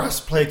the the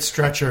breastplate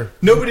stretcher.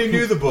 Nobody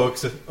knew the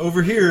books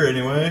over here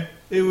anyway.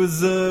 It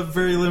was a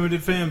very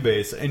limited fan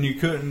base, and you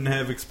couldn't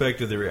have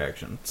expected the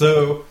reaction.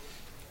 So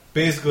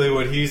basically,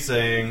 what he's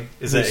saying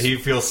is that he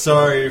feels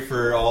sorry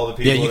for all the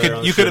people. Yeah, that are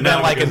on the you show could have been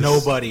now like a because-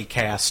 nobody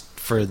cast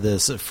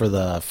for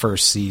the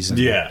first season.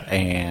 Yeah. I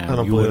and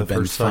don't you would believe have it been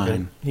for a second.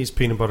 fine. He's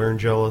peanut butter and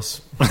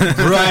jealous. Right.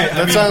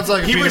 That sounds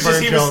like a he peanut was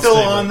butter just, and he was jelly still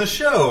statement. on the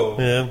show.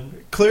 Yeah.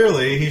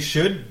 Clearly, he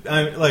should.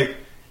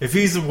 If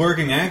he's a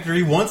working actor,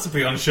 he wants to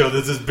be on a show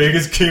that's as big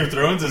as Game of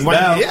Thrones is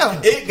now. Yeah.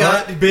 It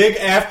got big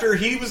after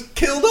he was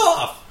killed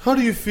off. How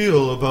do you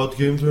feel about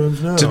Game of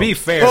Thrones now? To be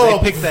fair, they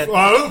picked that.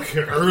 I don't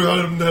care that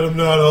I'm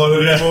not on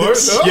it anymore.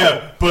 No.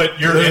 Yeah, but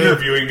you're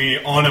interviewing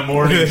me on a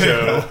morning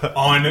show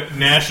on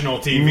national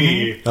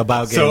TV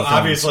About Game so of Thrones.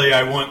 obviously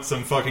I want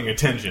some fucking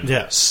attention.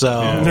 Yeah.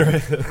 So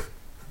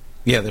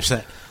yeah, they're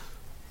saying.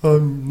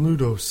 I'm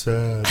Ludo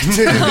sad.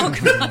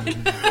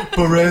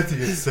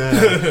 Baratheon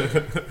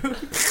said.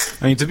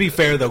 I mean, to be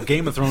fair, though,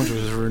 Game of Thrones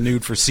was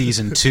renewed for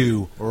season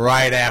 2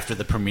 right after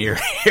the premiere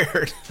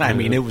aired. I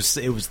mean, it was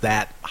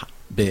that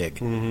big.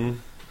 Mm-hmm.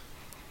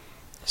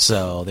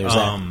 So there's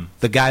that.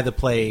 The guy that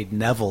played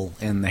Neville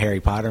in the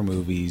Harry Potter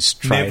movies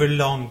tried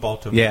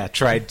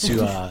tried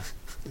to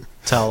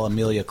tell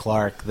Emilia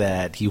Clarke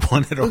that he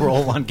wanted a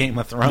role on Game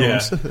of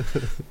Thrones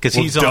because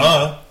he's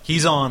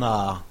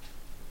on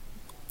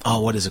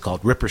what is it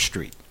called? Ripper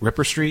Street.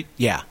 Ripper Street?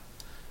 Yeah.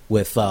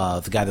 With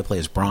the guy that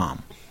plays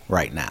Brom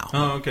right now.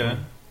 Oh, okay.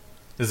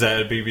 Is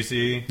that a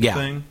BBC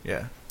thing?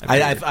 Yeah.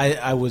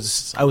 I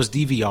was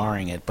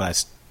DVRing it,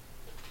 but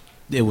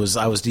I was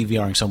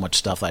DVRing so much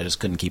stuff that I just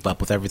couldn't keep up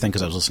with everything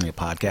because I was listening to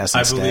podcasts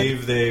instead. I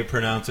believe they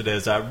pronounce it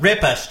as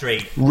Ripper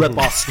Street.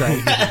 Ripper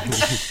Street.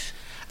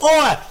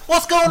 Oi,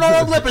 what's going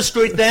on Ripper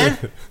Street then?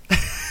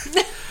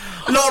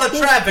 A lot of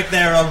traffic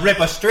there on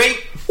Ripper Street.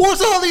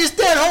 What's all these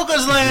dead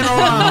hookers laying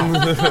around?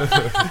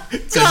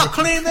 Gotta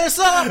clean this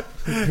up.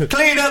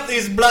 Clean up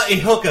these bloody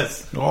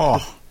hookers.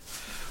 Oh,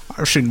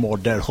 I've seen more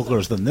dead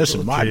hookers than this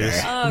in my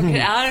day. Oh,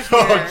 get out of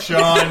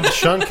here.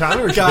 Sean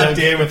Connery. God damn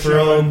Game it, of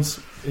Thrones.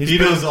 He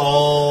does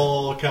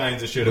all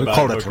kinds of shit We about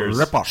call it hookers.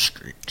 Ripper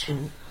Street.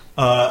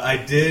 I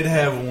did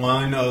have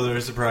one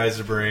other surprise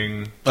to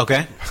bring.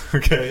 Okay.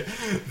 Okay.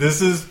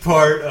 This is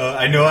part.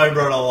 I know I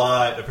brought a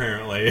lot,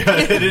 apparently.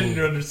 I didn't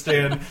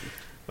understand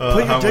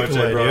Put how your dick much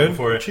I away, brought dude.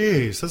 before it.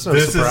 Jeez, that's not a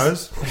This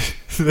surprise.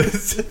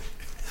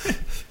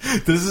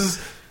 This is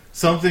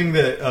something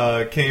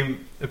that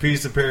came, a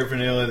piece of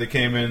paraphernalia that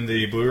came in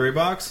the Blu-ray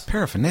box.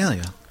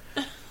 Paraphernalia.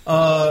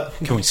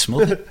 Can we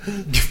smoke it?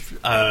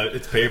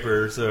 It's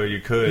paper, so you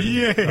could.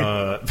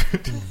 Yeah.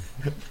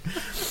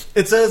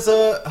 It says,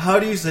 how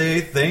do you say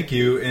thank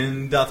you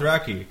in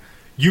Dothraki?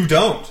 You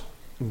don't.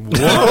 Whoa!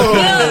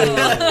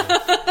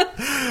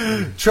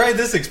 Try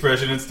this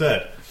expression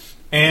instead.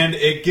 And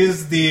it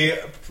gives the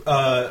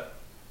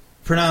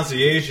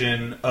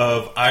pronunciation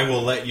of I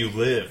will let you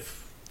live.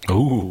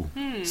 Ooh.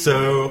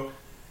 So,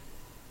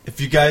 if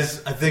you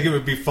guys, I think it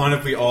would be fun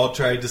if we all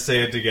tried to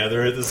say it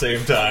together at the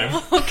same time.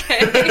 Okay.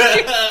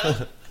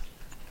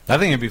 I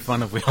think it'd be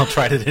fun if we all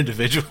tried it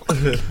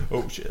individually.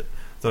 Oh shit!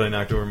 Thought I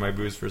knocked over my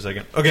booze for a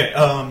second. Okay,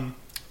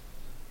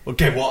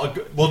 well,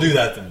 we'll do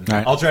that then. All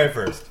right. I'll try it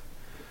first.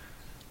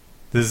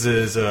 This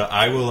is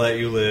I will let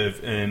you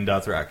live in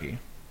Dothraki.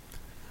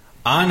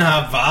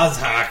 Anha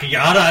vazhak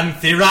yaran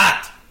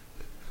thirat.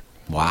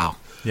 Wow.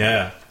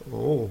 Yeah.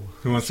 Oh.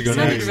 Who wants to go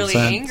Sounded next? really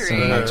Send angry.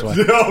 the next one.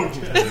 No,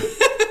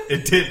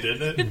 it did,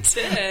 didn't it? It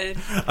did.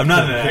 I'm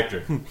not an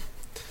actor.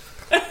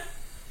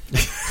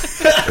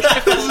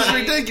 This is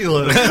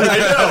ridiculous. I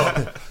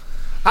know.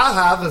 I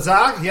have a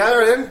Zach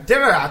Yaren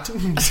Dirat.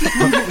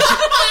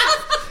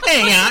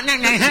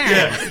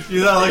 Yeah,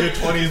 you sound like a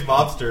 20s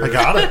mobster. I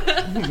got it.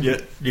 Yeah,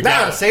 you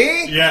Now, got it.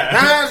 see? Yeah.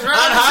 Now it's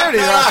right.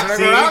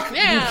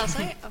 Yeah, I'll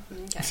say. Oh,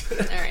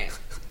 okay. All right.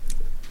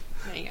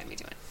 Now you got me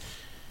doing.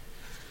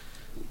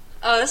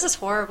 Oh, this is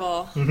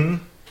horrible. Mm-hmm.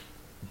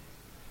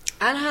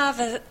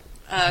 Anha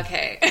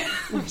okay.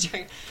 I'm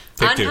trying.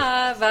 Take two.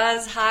 Anha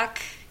vazhak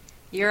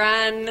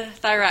yuran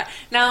thyrat.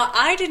 Now,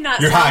 I did not.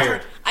 You're sound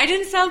hired. I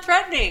didn't sound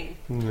threatening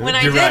when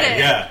I You're did right, it.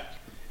 yeah.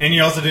 And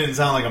you also didn't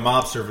sound like a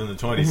mobster from the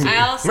 20s. I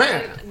also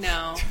Man.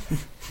 no,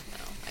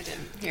 I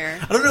didn't hear.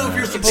 I don't know if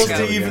you're supposed go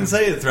to again. even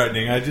say it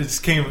threatening. I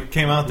just came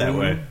out that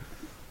way.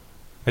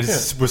 I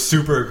just was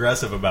super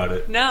aggressive about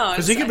it. No,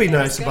 Because you could be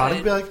nice about it.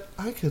 You'd be like,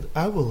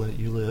 I will let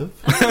you live.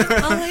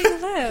 I'll let you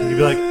live. You'd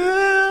be like,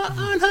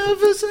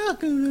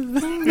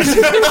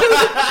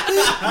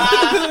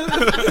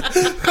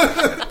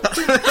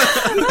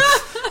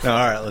 All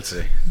right, let's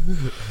see.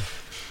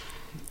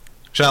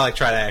 Should I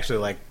try to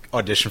actually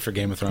audition for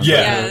Game of Thrones?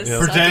 Yeah. Yes,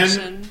 Pretend-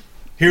 audition.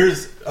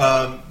 Here's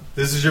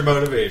this is your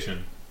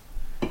motivation.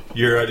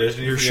 You're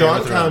auditioning. you're for Sean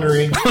Game of Thrones.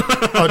 Connery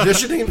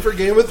auditioning for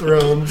Game of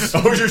Thrones.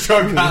 Oh, you're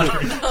Sean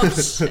Connery.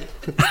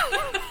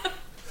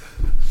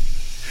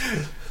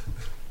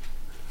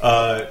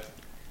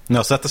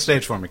 No, set the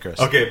stage for me, Chris.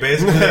 Okay,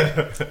 basically,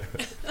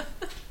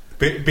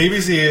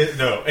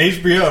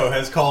 HBO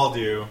has called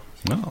you,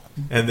 No.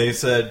 and they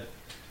said,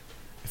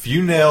 if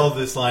you nail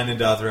this line in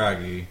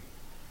Dothraki,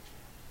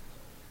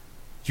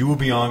 you will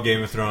be on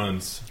Game of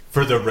Thrones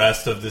for the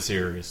rest of the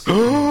series.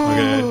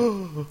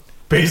 Okay?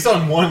 Based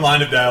on one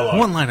line of dialogue.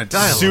 One line of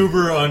dialogue.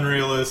 Super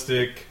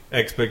unrealistic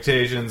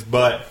expectations,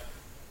 but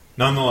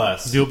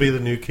nonetheless. You'll be the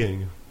new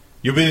king.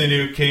 You'll be the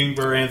new King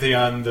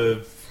Baratheon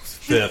the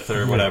 5th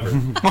or whatever.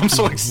 I'm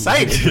so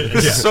excited.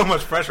 This is so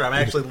much pressure. I'm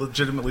actually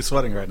legitimately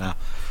sweating right now.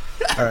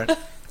 All right.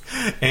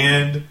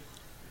 And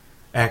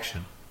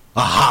action.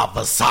 Aha,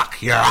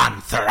 Vasak, you're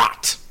on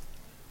Therat.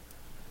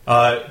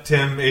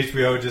 Tim,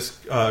 HBO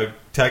just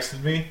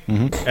texted me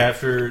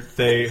after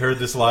they heard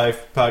this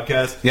live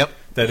podcast. Yep.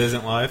 That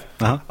isn't live.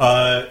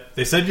 Uh-huh.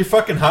 They said you're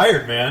fucking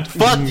hired, man.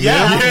 Fuck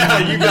yeah. Yeah,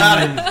 you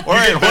got it.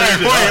 Wait.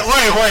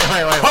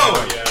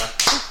 Oh, yeah.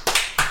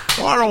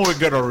 Why don't we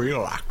get a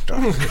real actor?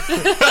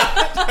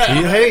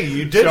 Hey,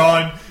 you did.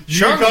 Sean, you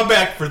can come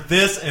back for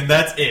this, and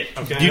that's it.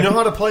 Okay. You know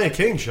how to play a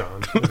king,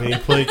 Sean. I mean, you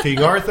play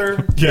King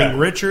Arthur, Yeah. King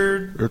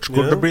Richard. It's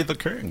good to be the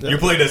king. You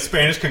played a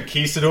Spanish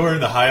conquistador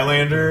in the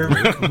Highlander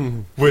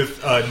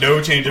with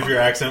no change of your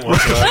accent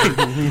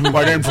whatsoever.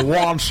 My name's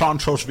Juan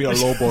Santos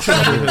Villalobos,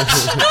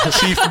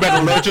 Chief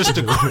Metallurgist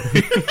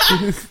degree.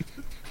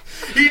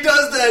 He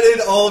does that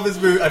in all of his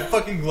movies. I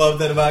fucking love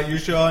that about you,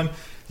 Sean.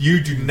 You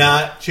do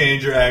not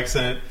change your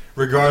accent,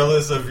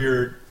 regardless of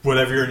your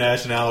whatever your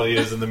nationality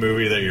is in the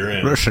movie that you're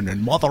in. Listen,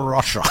 in Mother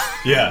Russia.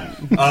 Yeah.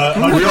 Hunt We for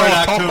all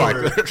Red talk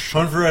October. like this.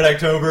 Hunt for Red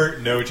October,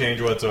 no change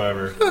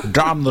whatsoever.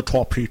 Damn the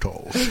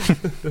torpedoes.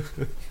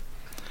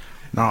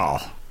 Now,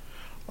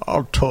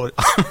 I'll tell you.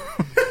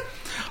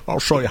 I'll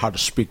show you how to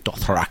speak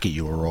Dothraki,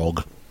 you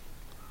rogue.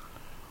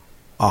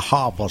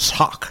 Aha,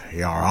 Vasak,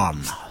 you're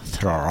on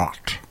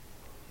Therat.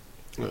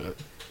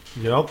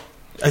 Yep.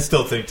 I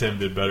still think Tim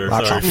did better.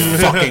 That's Sorry, a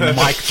Sean. fucking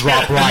mic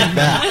drop right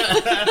there.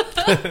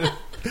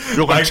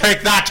 You're going to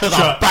take that to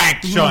the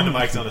bank. Sean, the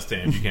mic's on the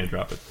stand. You can't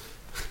drop it.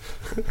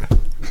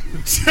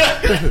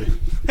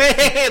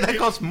 Hey, that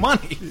costs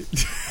money.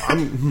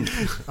 I'm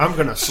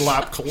gonna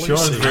slap Khaleesi.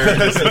 Sean's very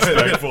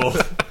disrespectful.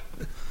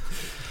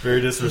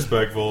 Very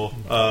disrespectful.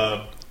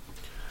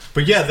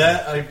 But yeah,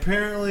 that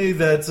apparently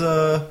that's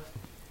it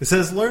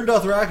says learn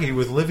Dothraki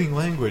with Living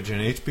Language in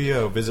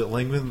HBO. Visit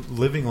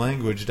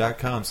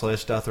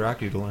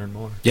livinglanguage.com/Dothraki to learn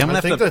more. Yeah, I'm I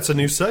gonna think have to. that's a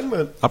new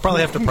segment. I'll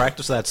probably have to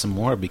practice that some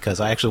more because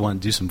I actually want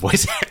to do some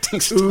voice acting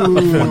stuff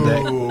one day.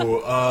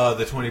 Ooh,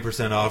 the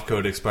 20% off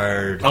code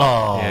expired.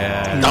 Oh,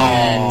 Yeah.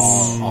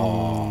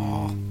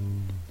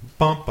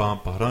 Bum, bum,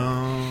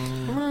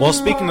 ba-dum. Well,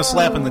 speaking of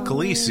slapping the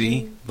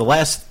Khaleesi, the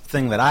last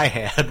thing that I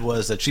had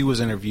was that she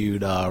was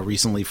interviewed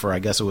recently for, I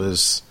guess it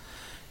was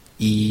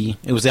E.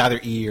 It was either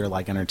E or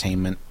like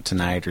Entertainment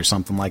Tonight or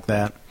something like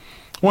that.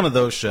 One of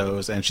those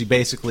shows, and she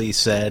basically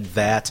said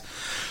that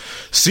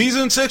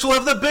Season 6 will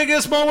have the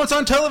biggest moments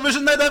on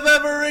television that have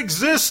ever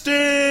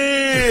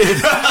existed!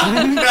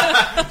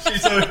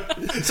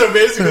 So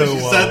basically, she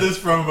said this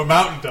from a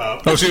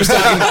mountaintop. Oh, she was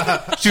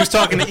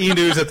talking to E!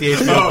 News at the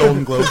HBO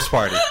Golden Globes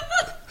party.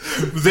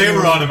 They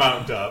were on a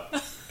mountaintop.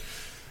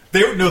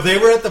 They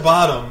were at the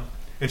bottom,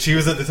 and she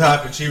was at the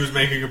top, and she was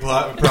making a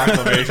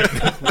proclamation.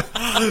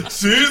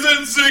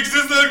 Season 6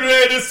 is the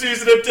greatest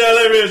season of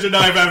television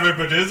I've ever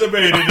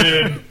participated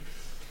in.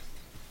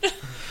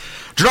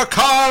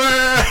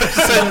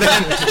 Dracarys! And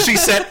then she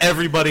set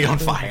everybody on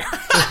fire.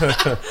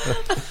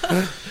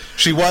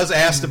 She was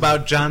asked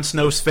about Jon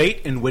Snow's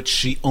fate, in which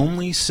she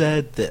only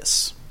said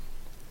this: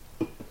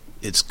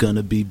 "It's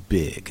gonna be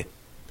big."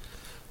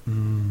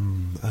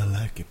 I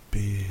like it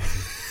big.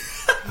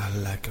 I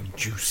like them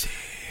juicy.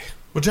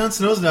 Well, Jon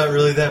Snow's not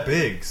really that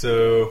big,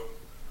 so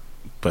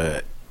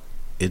But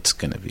it's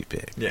gonna be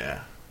big.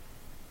 yeah.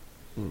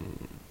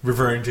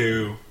 Referring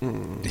to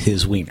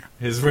His wiener.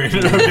 his ring.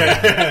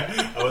 Okay,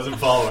 I wasn't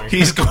following.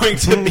 He's going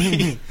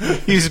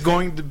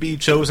to be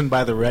chosen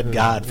by the Red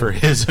God for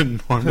his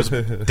enormous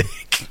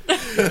dick.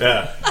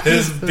 Yeah,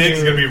 his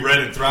dick's gonna be red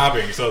and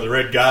throbbing, so the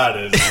Red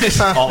God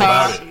is all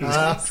about it.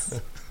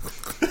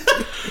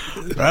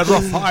 There's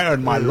a fire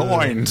in my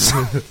loins.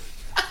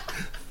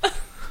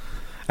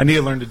 I need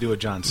to learn to do a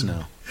Jon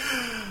Snow.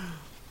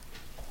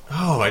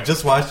 Oh, I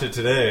just watched it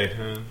today.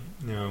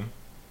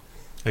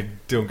 I have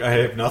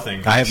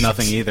nothing. I have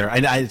nothing either.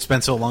 It's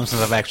been so long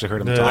since I've actually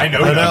heard him talk. I know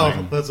I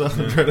nothing. know. That's what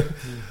I'm trying to.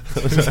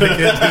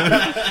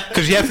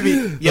 Because you have to be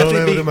Don't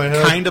have it in my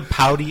head. kind of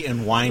pouty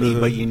and whiny,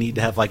 but you need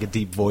to have like a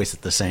deep voice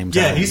at the same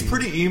time. Yeah, he's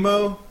pretty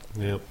emo.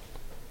 Yep.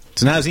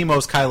 It's not as emo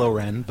as Kylo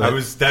Ren, but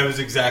That was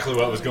exactly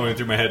what was going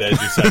through my head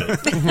as you said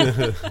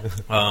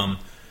it.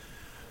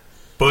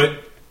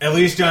 But at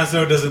least Jon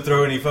Snow doesn't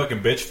throw any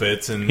fucking bitch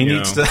fits, and he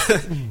needs to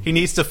he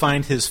needs to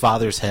find his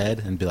father's head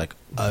and be like,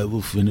 "I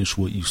will finish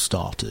what you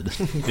started."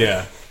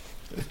 Yeah.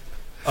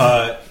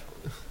 I'm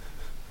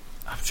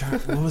trying.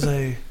 What was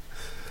I?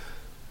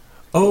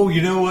 Oh,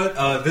 you know what?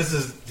 This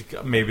is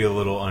maybe a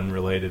little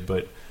unrelated,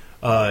 but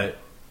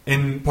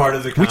in part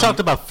of the We talked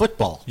about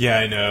football. Yeah,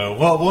 I know.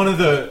 Well, one of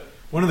the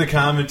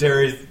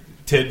commentary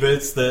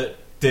tidbits that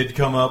did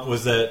come up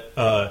was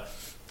that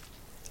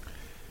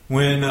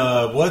when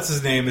what's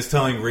his name is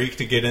telling Reek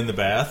to get in the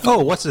bath.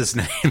 Oh, what's his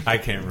name? I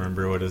can't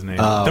remember what his name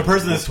is. The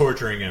person that's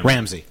torturing him.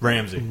 Ramsay.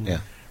 Yeah. Yeah.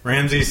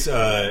 Ramsay's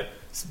at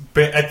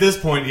this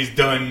point he's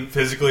done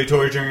physically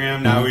torturing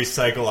him. Now he's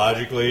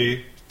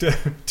psychologically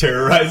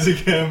terrorizing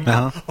him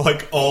Uh-huh.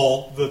 like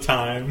all the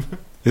time.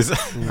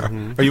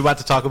 Are you about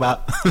to talk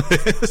about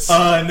this?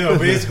 No,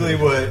 basically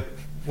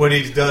what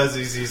he does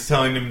is he's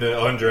telling him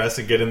to undress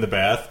and get in the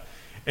bath.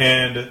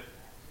 And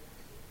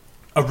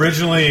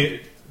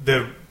originally,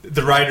 the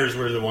writers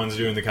were the ones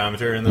doing the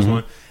commentary on this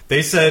one.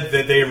 They said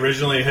that they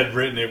originally had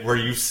written it where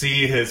you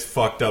see his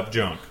fucked up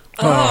junk.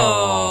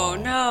 Oh,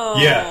 no.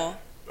 Yeah.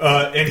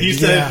 And he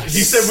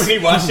said when he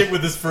watched it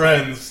with his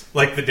friends,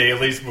 like the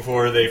dailies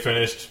before they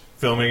finished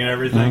filming and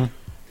everything,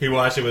 he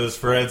watched it with his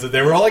friends, and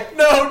they were all like,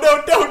 no,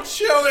 don't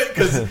show it!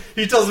 Because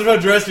he tells them to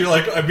undress, you're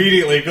like,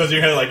 immediately it goes in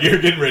your head like, you're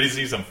getting ready to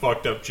see some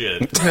fucked up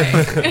shit.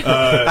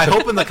 I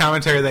hope in the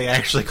commentary they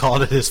actually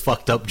called it his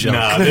fucked up junk.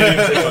 Nah, they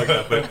didn't say fucked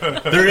up,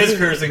 but there is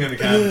cursing in the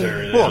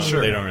commentary. Well,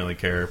 sure. They don't really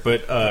care.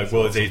 But,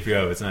 well, it's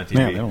HBO, it's not TV.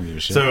 Yeah, they don't give a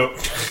shit. So,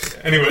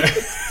 anyway,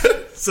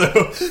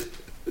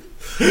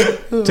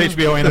 It's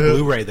HBO and a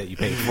Blu-ray that you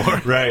paid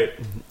for. right.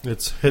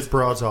 It's hit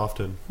broads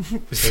often.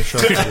 That's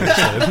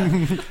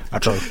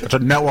a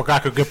network I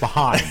could get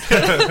behind.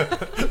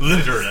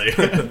 Literally.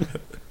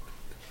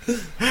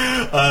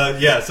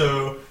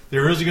 So they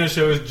were originally going to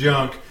show his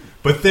junk,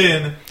 but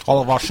then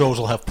All of our shows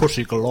will have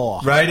pussy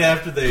galore. right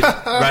after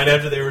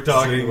they were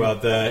talking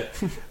about that,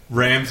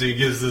 Ramsey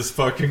gives this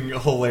fucking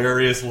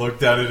hilarious look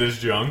down at his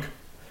junk.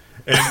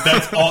 And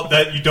that's all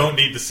that you don't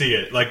need to see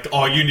it. Like,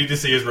 all you need to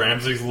see is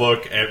Ramsey's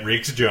look at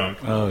Reek's junk.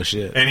 Oh,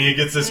 shit. And he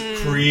gets this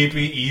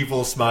creepy,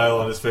 evil smile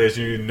on his face,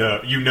 and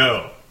you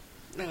know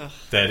Ugh.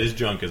 that his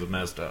junk is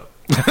messed up.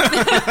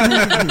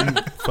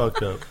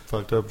 Fucked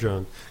up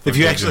junk. If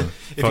you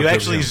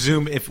actually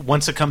zoom,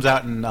 once it comes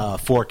out in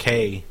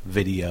 4K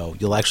video,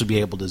 you'll actually be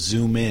able to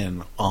zoom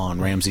in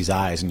on Ramsey's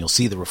eyes, and you'll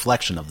see the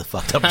reflection of the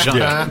fucked up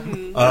junk.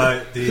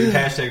 The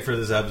hashtag for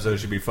this episode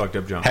should be fucked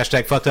up junk.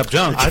 Hashtag fucked up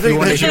junk. I think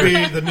that should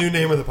be the new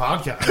name of the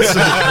podcast.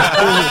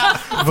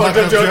 Fucked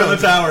up junk on the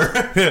tower.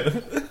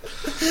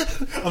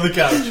 On the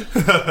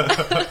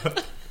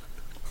couch.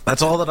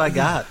 That's all that I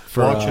got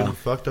for. Watching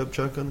fucked up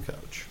junk on the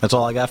couch. That's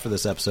all I got for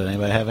this episode.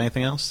 Anybody have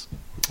anything else?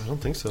 I don't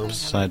think so.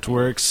 Besides,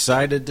 we're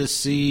excited to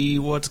see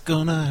what's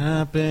gonna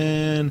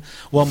happen.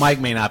 Well, Mike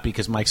may not,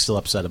 because Mike's still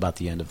upset about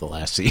the end of the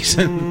last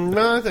season.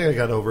 No, I think I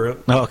got over it.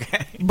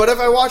 Okay. But if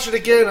I watch it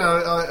again,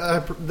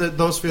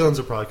 those feelings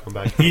will probably come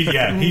back.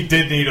 He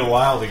did need a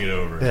while to get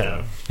over it.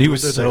 Yeah. He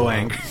was Did so they?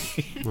 angry.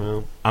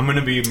 Well, I'm going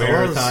to be was.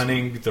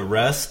 marathoning the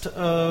rest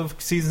of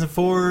season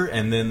 4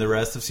 and then the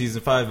rest of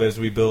season 5 as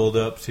we build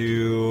up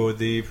to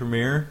the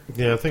premiere.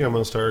 yeah, I think I'm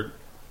going to start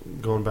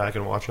going back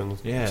and watching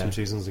some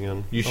seasons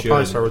again. You I'll should.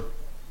 probably start with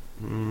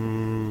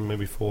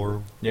maybe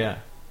 4. Yeah.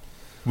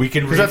 We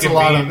can 'Cause that's a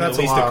lot reconvene of- that's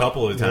at least a lot. a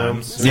couple of Yeah.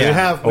 times. So you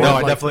have no,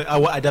 like,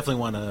 I definitely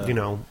want to. a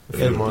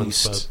few at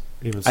months, least.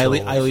 but even I still,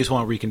 at least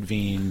want to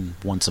reconvene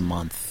once a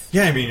month.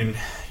 Yeah, I mean,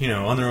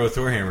 on the road with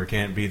Thorhammer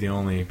can't be the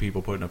only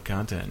people putting up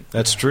content.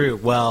 That's true.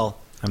 Well,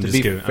 I'm to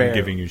just be fair, I'm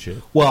giving you shit.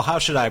 Well, How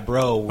Should I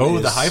Bro? Oh,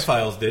 is- the High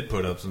Files did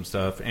put up some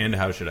stuff, and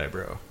How Should I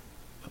Bro?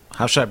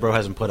 How Should I Bro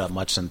hasn't put up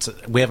much since.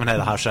 We haven't had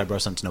a How Should I Bro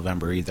since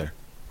November either,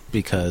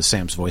 because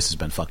Sam's voice has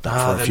been fucked up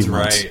for a that's few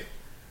months. right.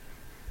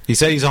 He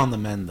said he's on the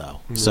mend though.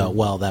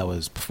 So that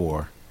was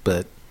before,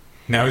 but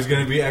Now he's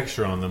going to be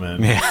extra on the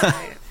men. yeah.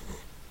 Right.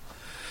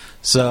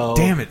 So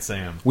Damn it,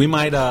 Sam. we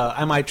might.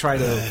 I might try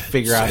to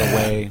figure out a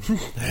way.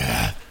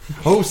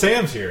 Oh,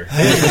 Sam's here.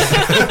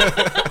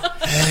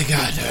 I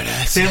got into an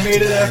accident. Sam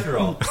made it after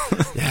all.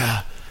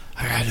 Yeah,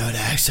 I got into an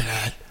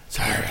accident.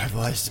 Sorry, my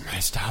voice is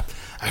messed up.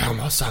 I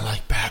almost sound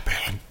like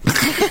Batman.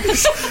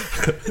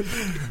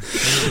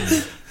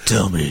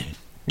 Tell me,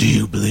 do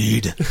you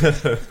bleed?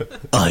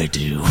 I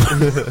do.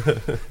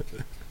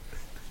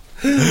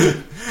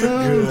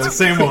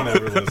 Sam won't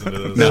ever listen to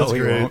this. No, That's he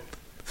great. won't.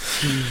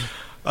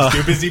 He's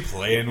too busy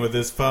playing with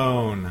his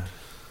phone.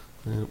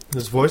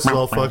 His voice is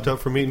all fucked up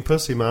from eating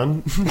pussy,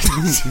 man.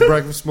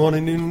 Breakfast,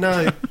 morning, noon,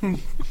 night.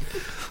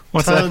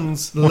 What's that?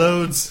 Tons,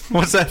 loads.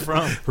 What's that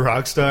from?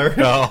 Rockstar.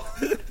 Oh,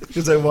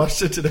 Because I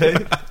watched it today.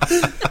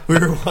 we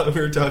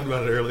were talking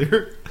about it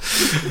earlier.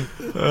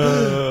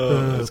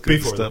 that's good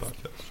Before the stuff.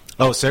 podcast.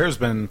 Oh, Sarah's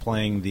been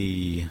playing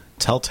the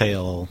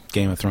Telltale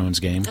Game of Thrones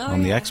game Oh,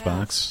 on the yeah, I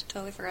Xbox. have.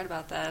 Totally forgot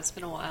about that. It's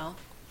been a while.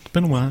 It's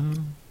been a while.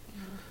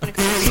 Been a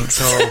couple weeks.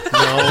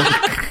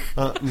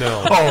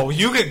 No. Oh,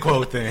 you can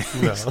quote things.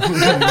 No.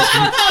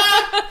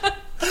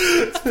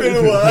 Been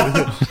a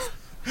while.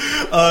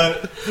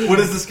 What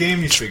is this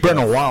game you speak It's been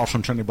of? a while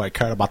since anybody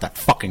cared about that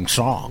fucking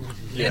song.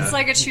 Yeah. It's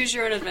like a choose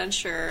your own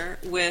adventure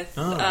with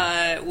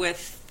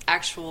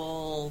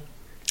actual.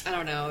 I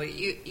don't know.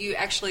 You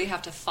actually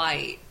have to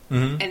fight,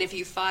 and if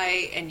you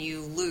fight and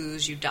you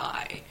lose, you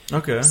die.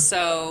 Okay.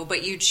 So,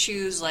 but you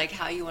choose like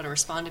how you want to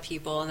respond to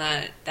people,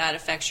 and that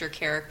affects your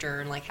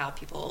character and like how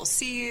people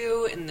see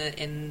you in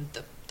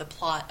the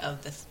plot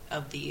of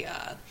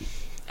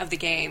the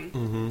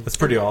game. That's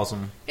pretty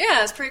awesome.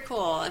 Yeah, it's pretty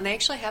cool, and they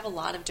actually have a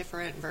lot of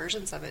different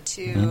versions of it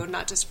too.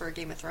 Not just for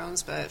Game of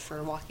Thrones, but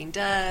for Walking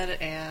Dead,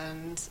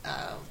 and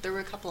there were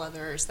a couple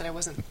others that I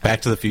wasn't.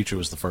 Back to the Future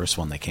was the first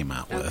one they came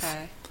out with.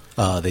 Okay.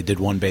 They did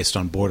one based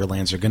on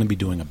Borderlands. They're going to be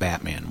doing a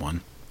Batman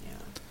one.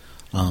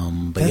 Yeah.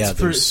 But yeah,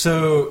 there's...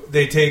 so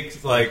they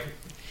take like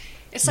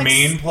It's like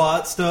main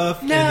plot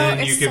stuff, No, and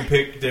then you it's can like-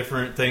 pick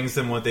different things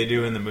than what they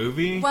do in the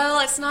movie. Well,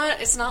 it's not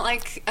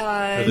like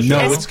the No,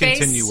 show? it's based-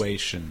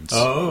 continuations.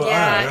 Oh,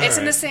 Yeah, alright, it's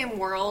in the alright. same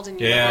world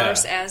and Yeah.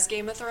 universe as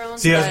Game of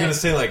Thrones. See, I was but- gonna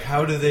say, like,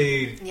 how do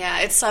they Yeah,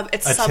 it's attack?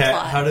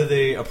 subplot. How do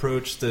they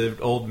approach the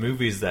old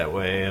movies that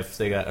way? If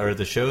they got or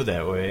the show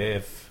that way?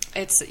 If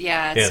It's so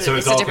it's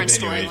it's a all different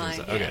continuations.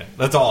 storyline. Okay,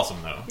 that's awesome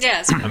though.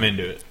 Yeah, it's I'm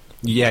into it.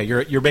 Yeah,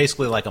 you're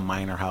basically like a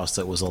minor house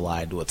that was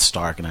allied with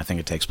Stark, and I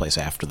think it takes place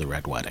after the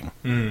Red Wedding.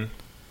 Mm-hmm.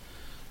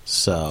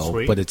 So,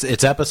 Sweet. but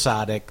it's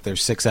episodic.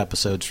 There's 6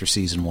 episodes for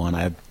season 1.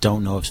 I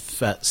don't know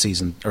if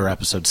season or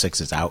episode 6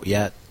 is out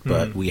yet,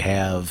 but we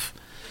have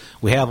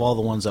all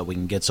the ones that we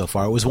can get so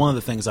far. It was one of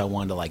the things I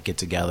wanted to like get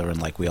together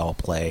and like we all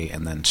play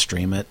and then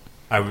stream it.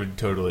 I would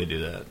totally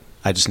do that.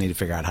 I just need to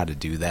figure out how to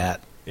do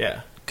that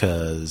Yeah.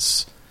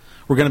 because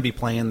we're going to be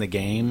playing the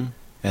game,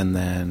 and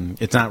then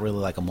it's not really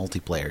like a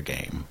multiplayer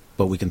game,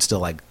 but we can still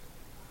like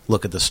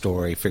look at the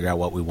story, figure out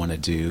what we want to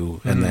do,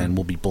 and then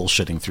we'll be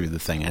bullshitting through the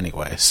thing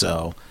anyway.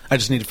 So I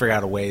just need to figure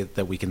out a way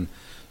that we can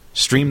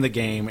stream the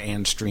game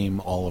and stream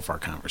all of our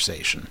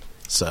conversation.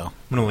 So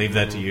I'm gonna leave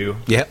that to you.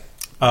 yep.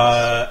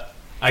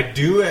 I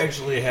do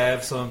actually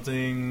have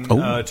something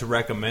Oh. to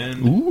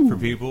recommend Ooh. for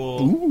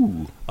people.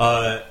 Ooh.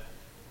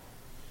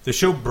 The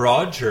show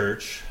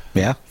Broadchurch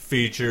Yeah.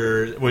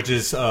 which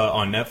is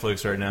on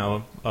Netflix right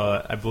now.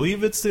 I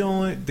believe it's the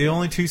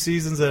only 2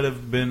 seasons that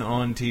have been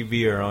on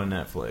TV are on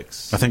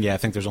Netflix. I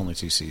think there's only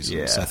 2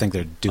 seasons. Yeah. I think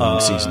they're doing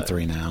season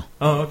 3 now,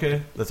 Oh,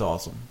 okay, that's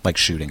awesome. like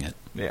shooting it.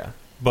 Yeah,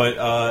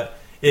 but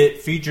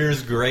it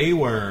features Grey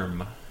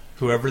Worm,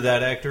 whoever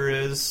that actor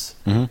is.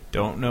 Mhm.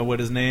 Don't know what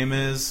his name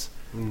is.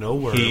 No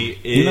worries. He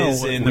is You know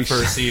what, in we the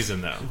first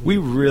season though. We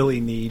really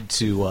need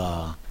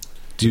to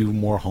do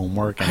more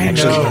homework and I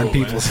actually know, learn man.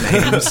 people's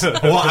names.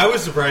 Well, I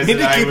was surprised Need to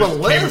that I keep a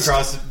came list.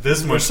 across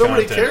this much There's so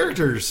many content.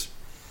 characters.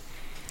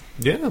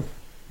 Yeah.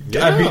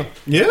 I mean,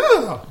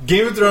 yeah.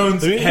 Game of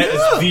Thrones Yeah.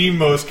 has the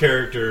most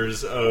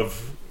characters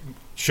of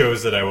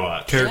shows that I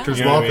watch. Characters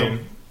You know what I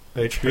welcome.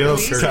 HBO,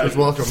 Please. characters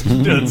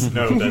welcome.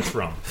 mean? That's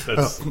wrong.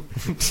 That's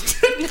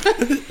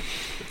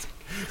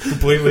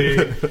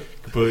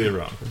completely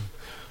wrong.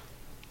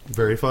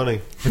 Very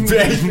funny.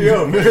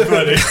 HBO, very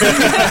funny.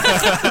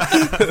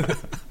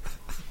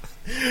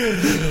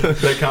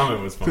 That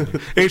comment was funny.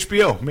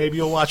 HBO, maybe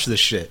you'll watch this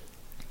shit.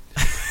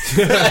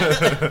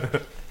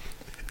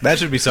 That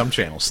should be some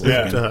channel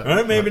slogan. Yeah,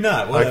 or maybe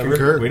not. Whatever.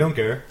 concur. We don't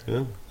care.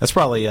 Yeah. That's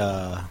probably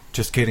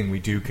Just kidding. We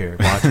do care.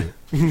 Watch it.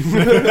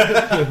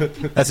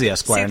 that's the See,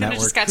 Esquire then it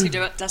Network. just got too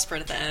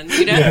desperate at the end,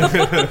 you know?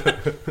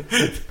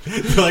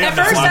 Like, At I'm not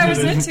first, I watching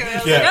was this. into it. I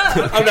was Yeah, like,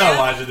 oh, okay. I'm not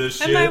watching this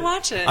shit. I might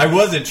watch it. I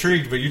was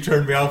intrigued, but you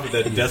turned me off with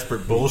that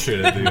desperate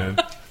bullshit at the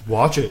end.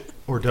 Watch it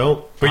or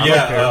don't. But I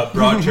yeah,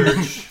 don't care.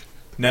 Broadchurch,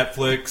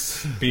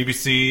 Netflix,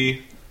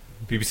 BBC,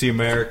 BBC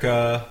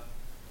America,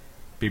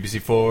 BBC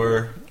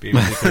 4,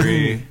 BBC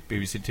 3,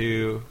 BBC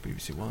 2,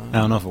 BBC 1. I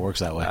don't know if it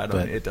works that way, I don't.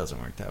 but It doesn't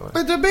work that way.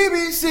 But the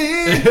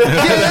BBC.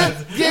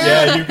 Yeah,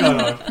 Yeah, you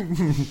got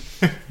on.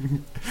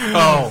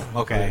 oh,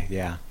 okay,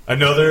 yeah.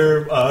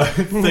 Another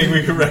thing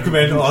we could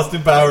recommend: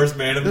 Austin Powers,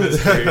 Man of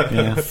Mystery.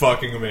 Yeah.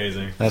 Fucking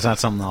amazing. That's not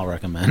something I'll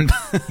recommend.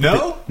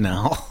 No,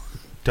 No,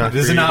 Dr.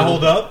 does it not Evil.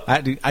 hold up?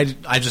 I didn't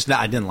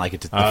like it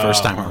the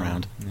first time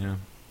around. Yeah.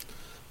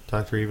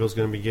 Dr. Evil's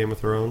going to be Game of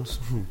Thrones.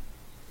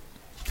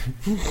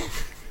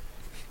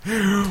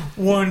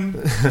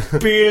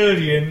 $1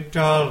 billion.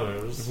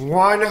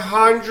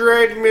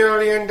 $100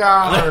 million.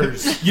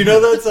 You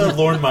know that's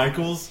Lorne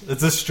Michaels.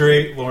 It's a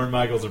straight Lorne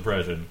Michaels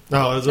impression.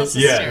 Oh, is That's it?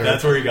 a Yeah, serious-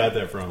 that's where he got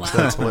that from. Wow.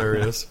 That's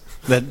hilarious.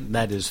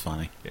 That is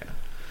funny. Yeah.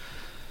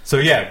 So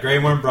yeah, Grey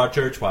Worm,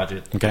 Broadchurch, watch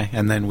it. Okay,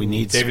 and then we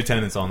need David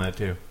Tennant's on that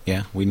too.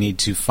 we need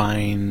to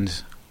find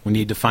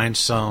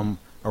some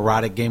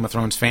erotic Game of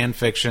Thrones fan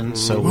fiction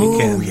so we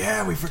can.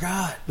 yeah, we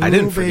forgot. I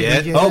didn't Ooh, baby,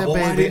 forget yeah, Oh, well,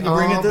 why baby, didn't you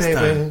bring it this baby.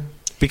 time?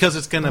 because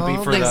it's gonna be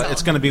Oh, for think the. so.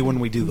 It's gonna be when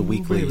we do the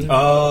weekly.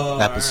 Oh,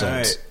 Episodes.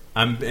 alright.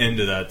 I'm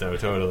into that though,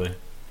 totally.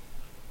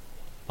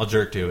 I'll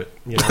jerk to it.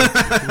 You know?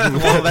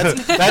 Well,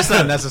 that's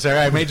not necessary.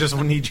 I may just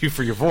need you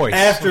for your voice.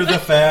 After the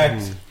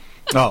fact.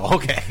 Oh,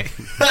 okay.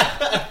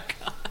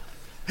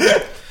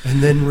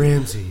 And then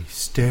Ramsey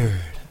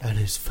stared at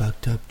his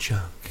fucked up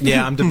junk.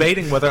 Yeah, I'm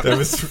debating whether.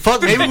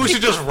 Fuck, maybe we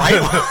should just write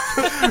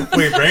one.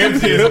 Wait,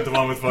 Ramsey isn't the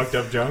one with fucked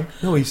up junk?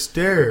 No, he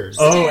stares.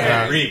 Oh,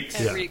 Yeah. and Reeks.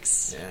 It Yeah.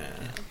 reeks.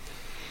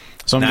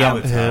 So Now yeah,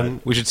 it's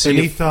And we should and see.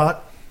 he If,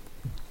 thought,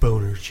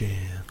 boner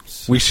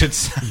jams. we should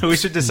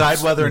decide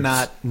whether or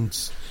not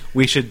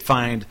we should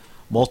find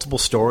multiple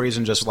stories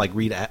and just like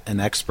read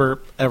an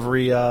expert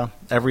every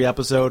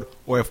episode,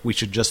 or if we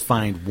should just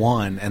find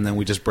one and then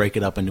we just break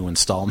it up into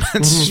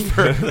installments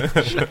for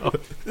the show.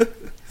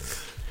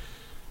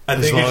 I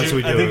As think long as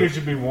we do it it.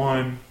 should be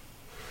one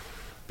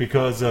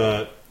because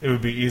it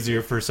would be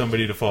easier for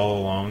somebody to follow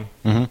along.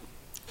 Mhm.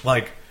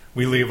 Like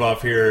we leave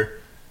off here,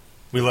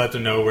 we let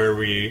them know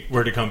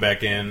where to come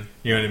back in.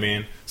 You know what I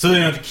mean? So they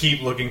don't have to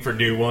keep looking for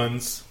new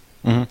ones.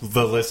 Mhm.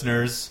 The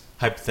listeners,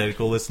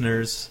 hypothetical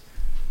listeners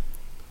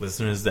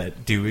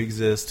that do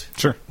exist.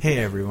 Sure. Hey,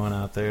 everyone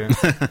out there.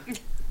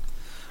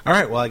 All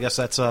right. Well, I guess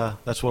that's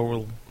where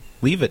we'll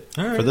leave it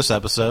All right. for this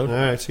episode. All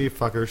right, see you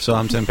fuckers. So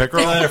I'm Tim See you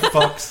Pickerel. later,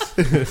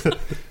 fucks.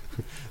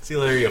 See you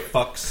later, you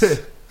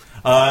fucks.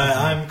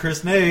 I'm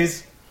Chris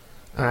Mays.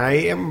 I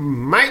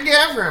am Mike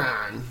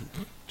Gavron.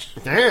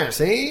 Yeah,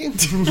 see?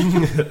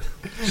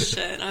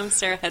 Shit, I'm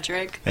Sarah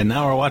Hedrick. And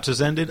now our watch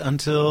has ended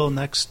until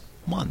next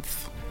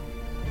month.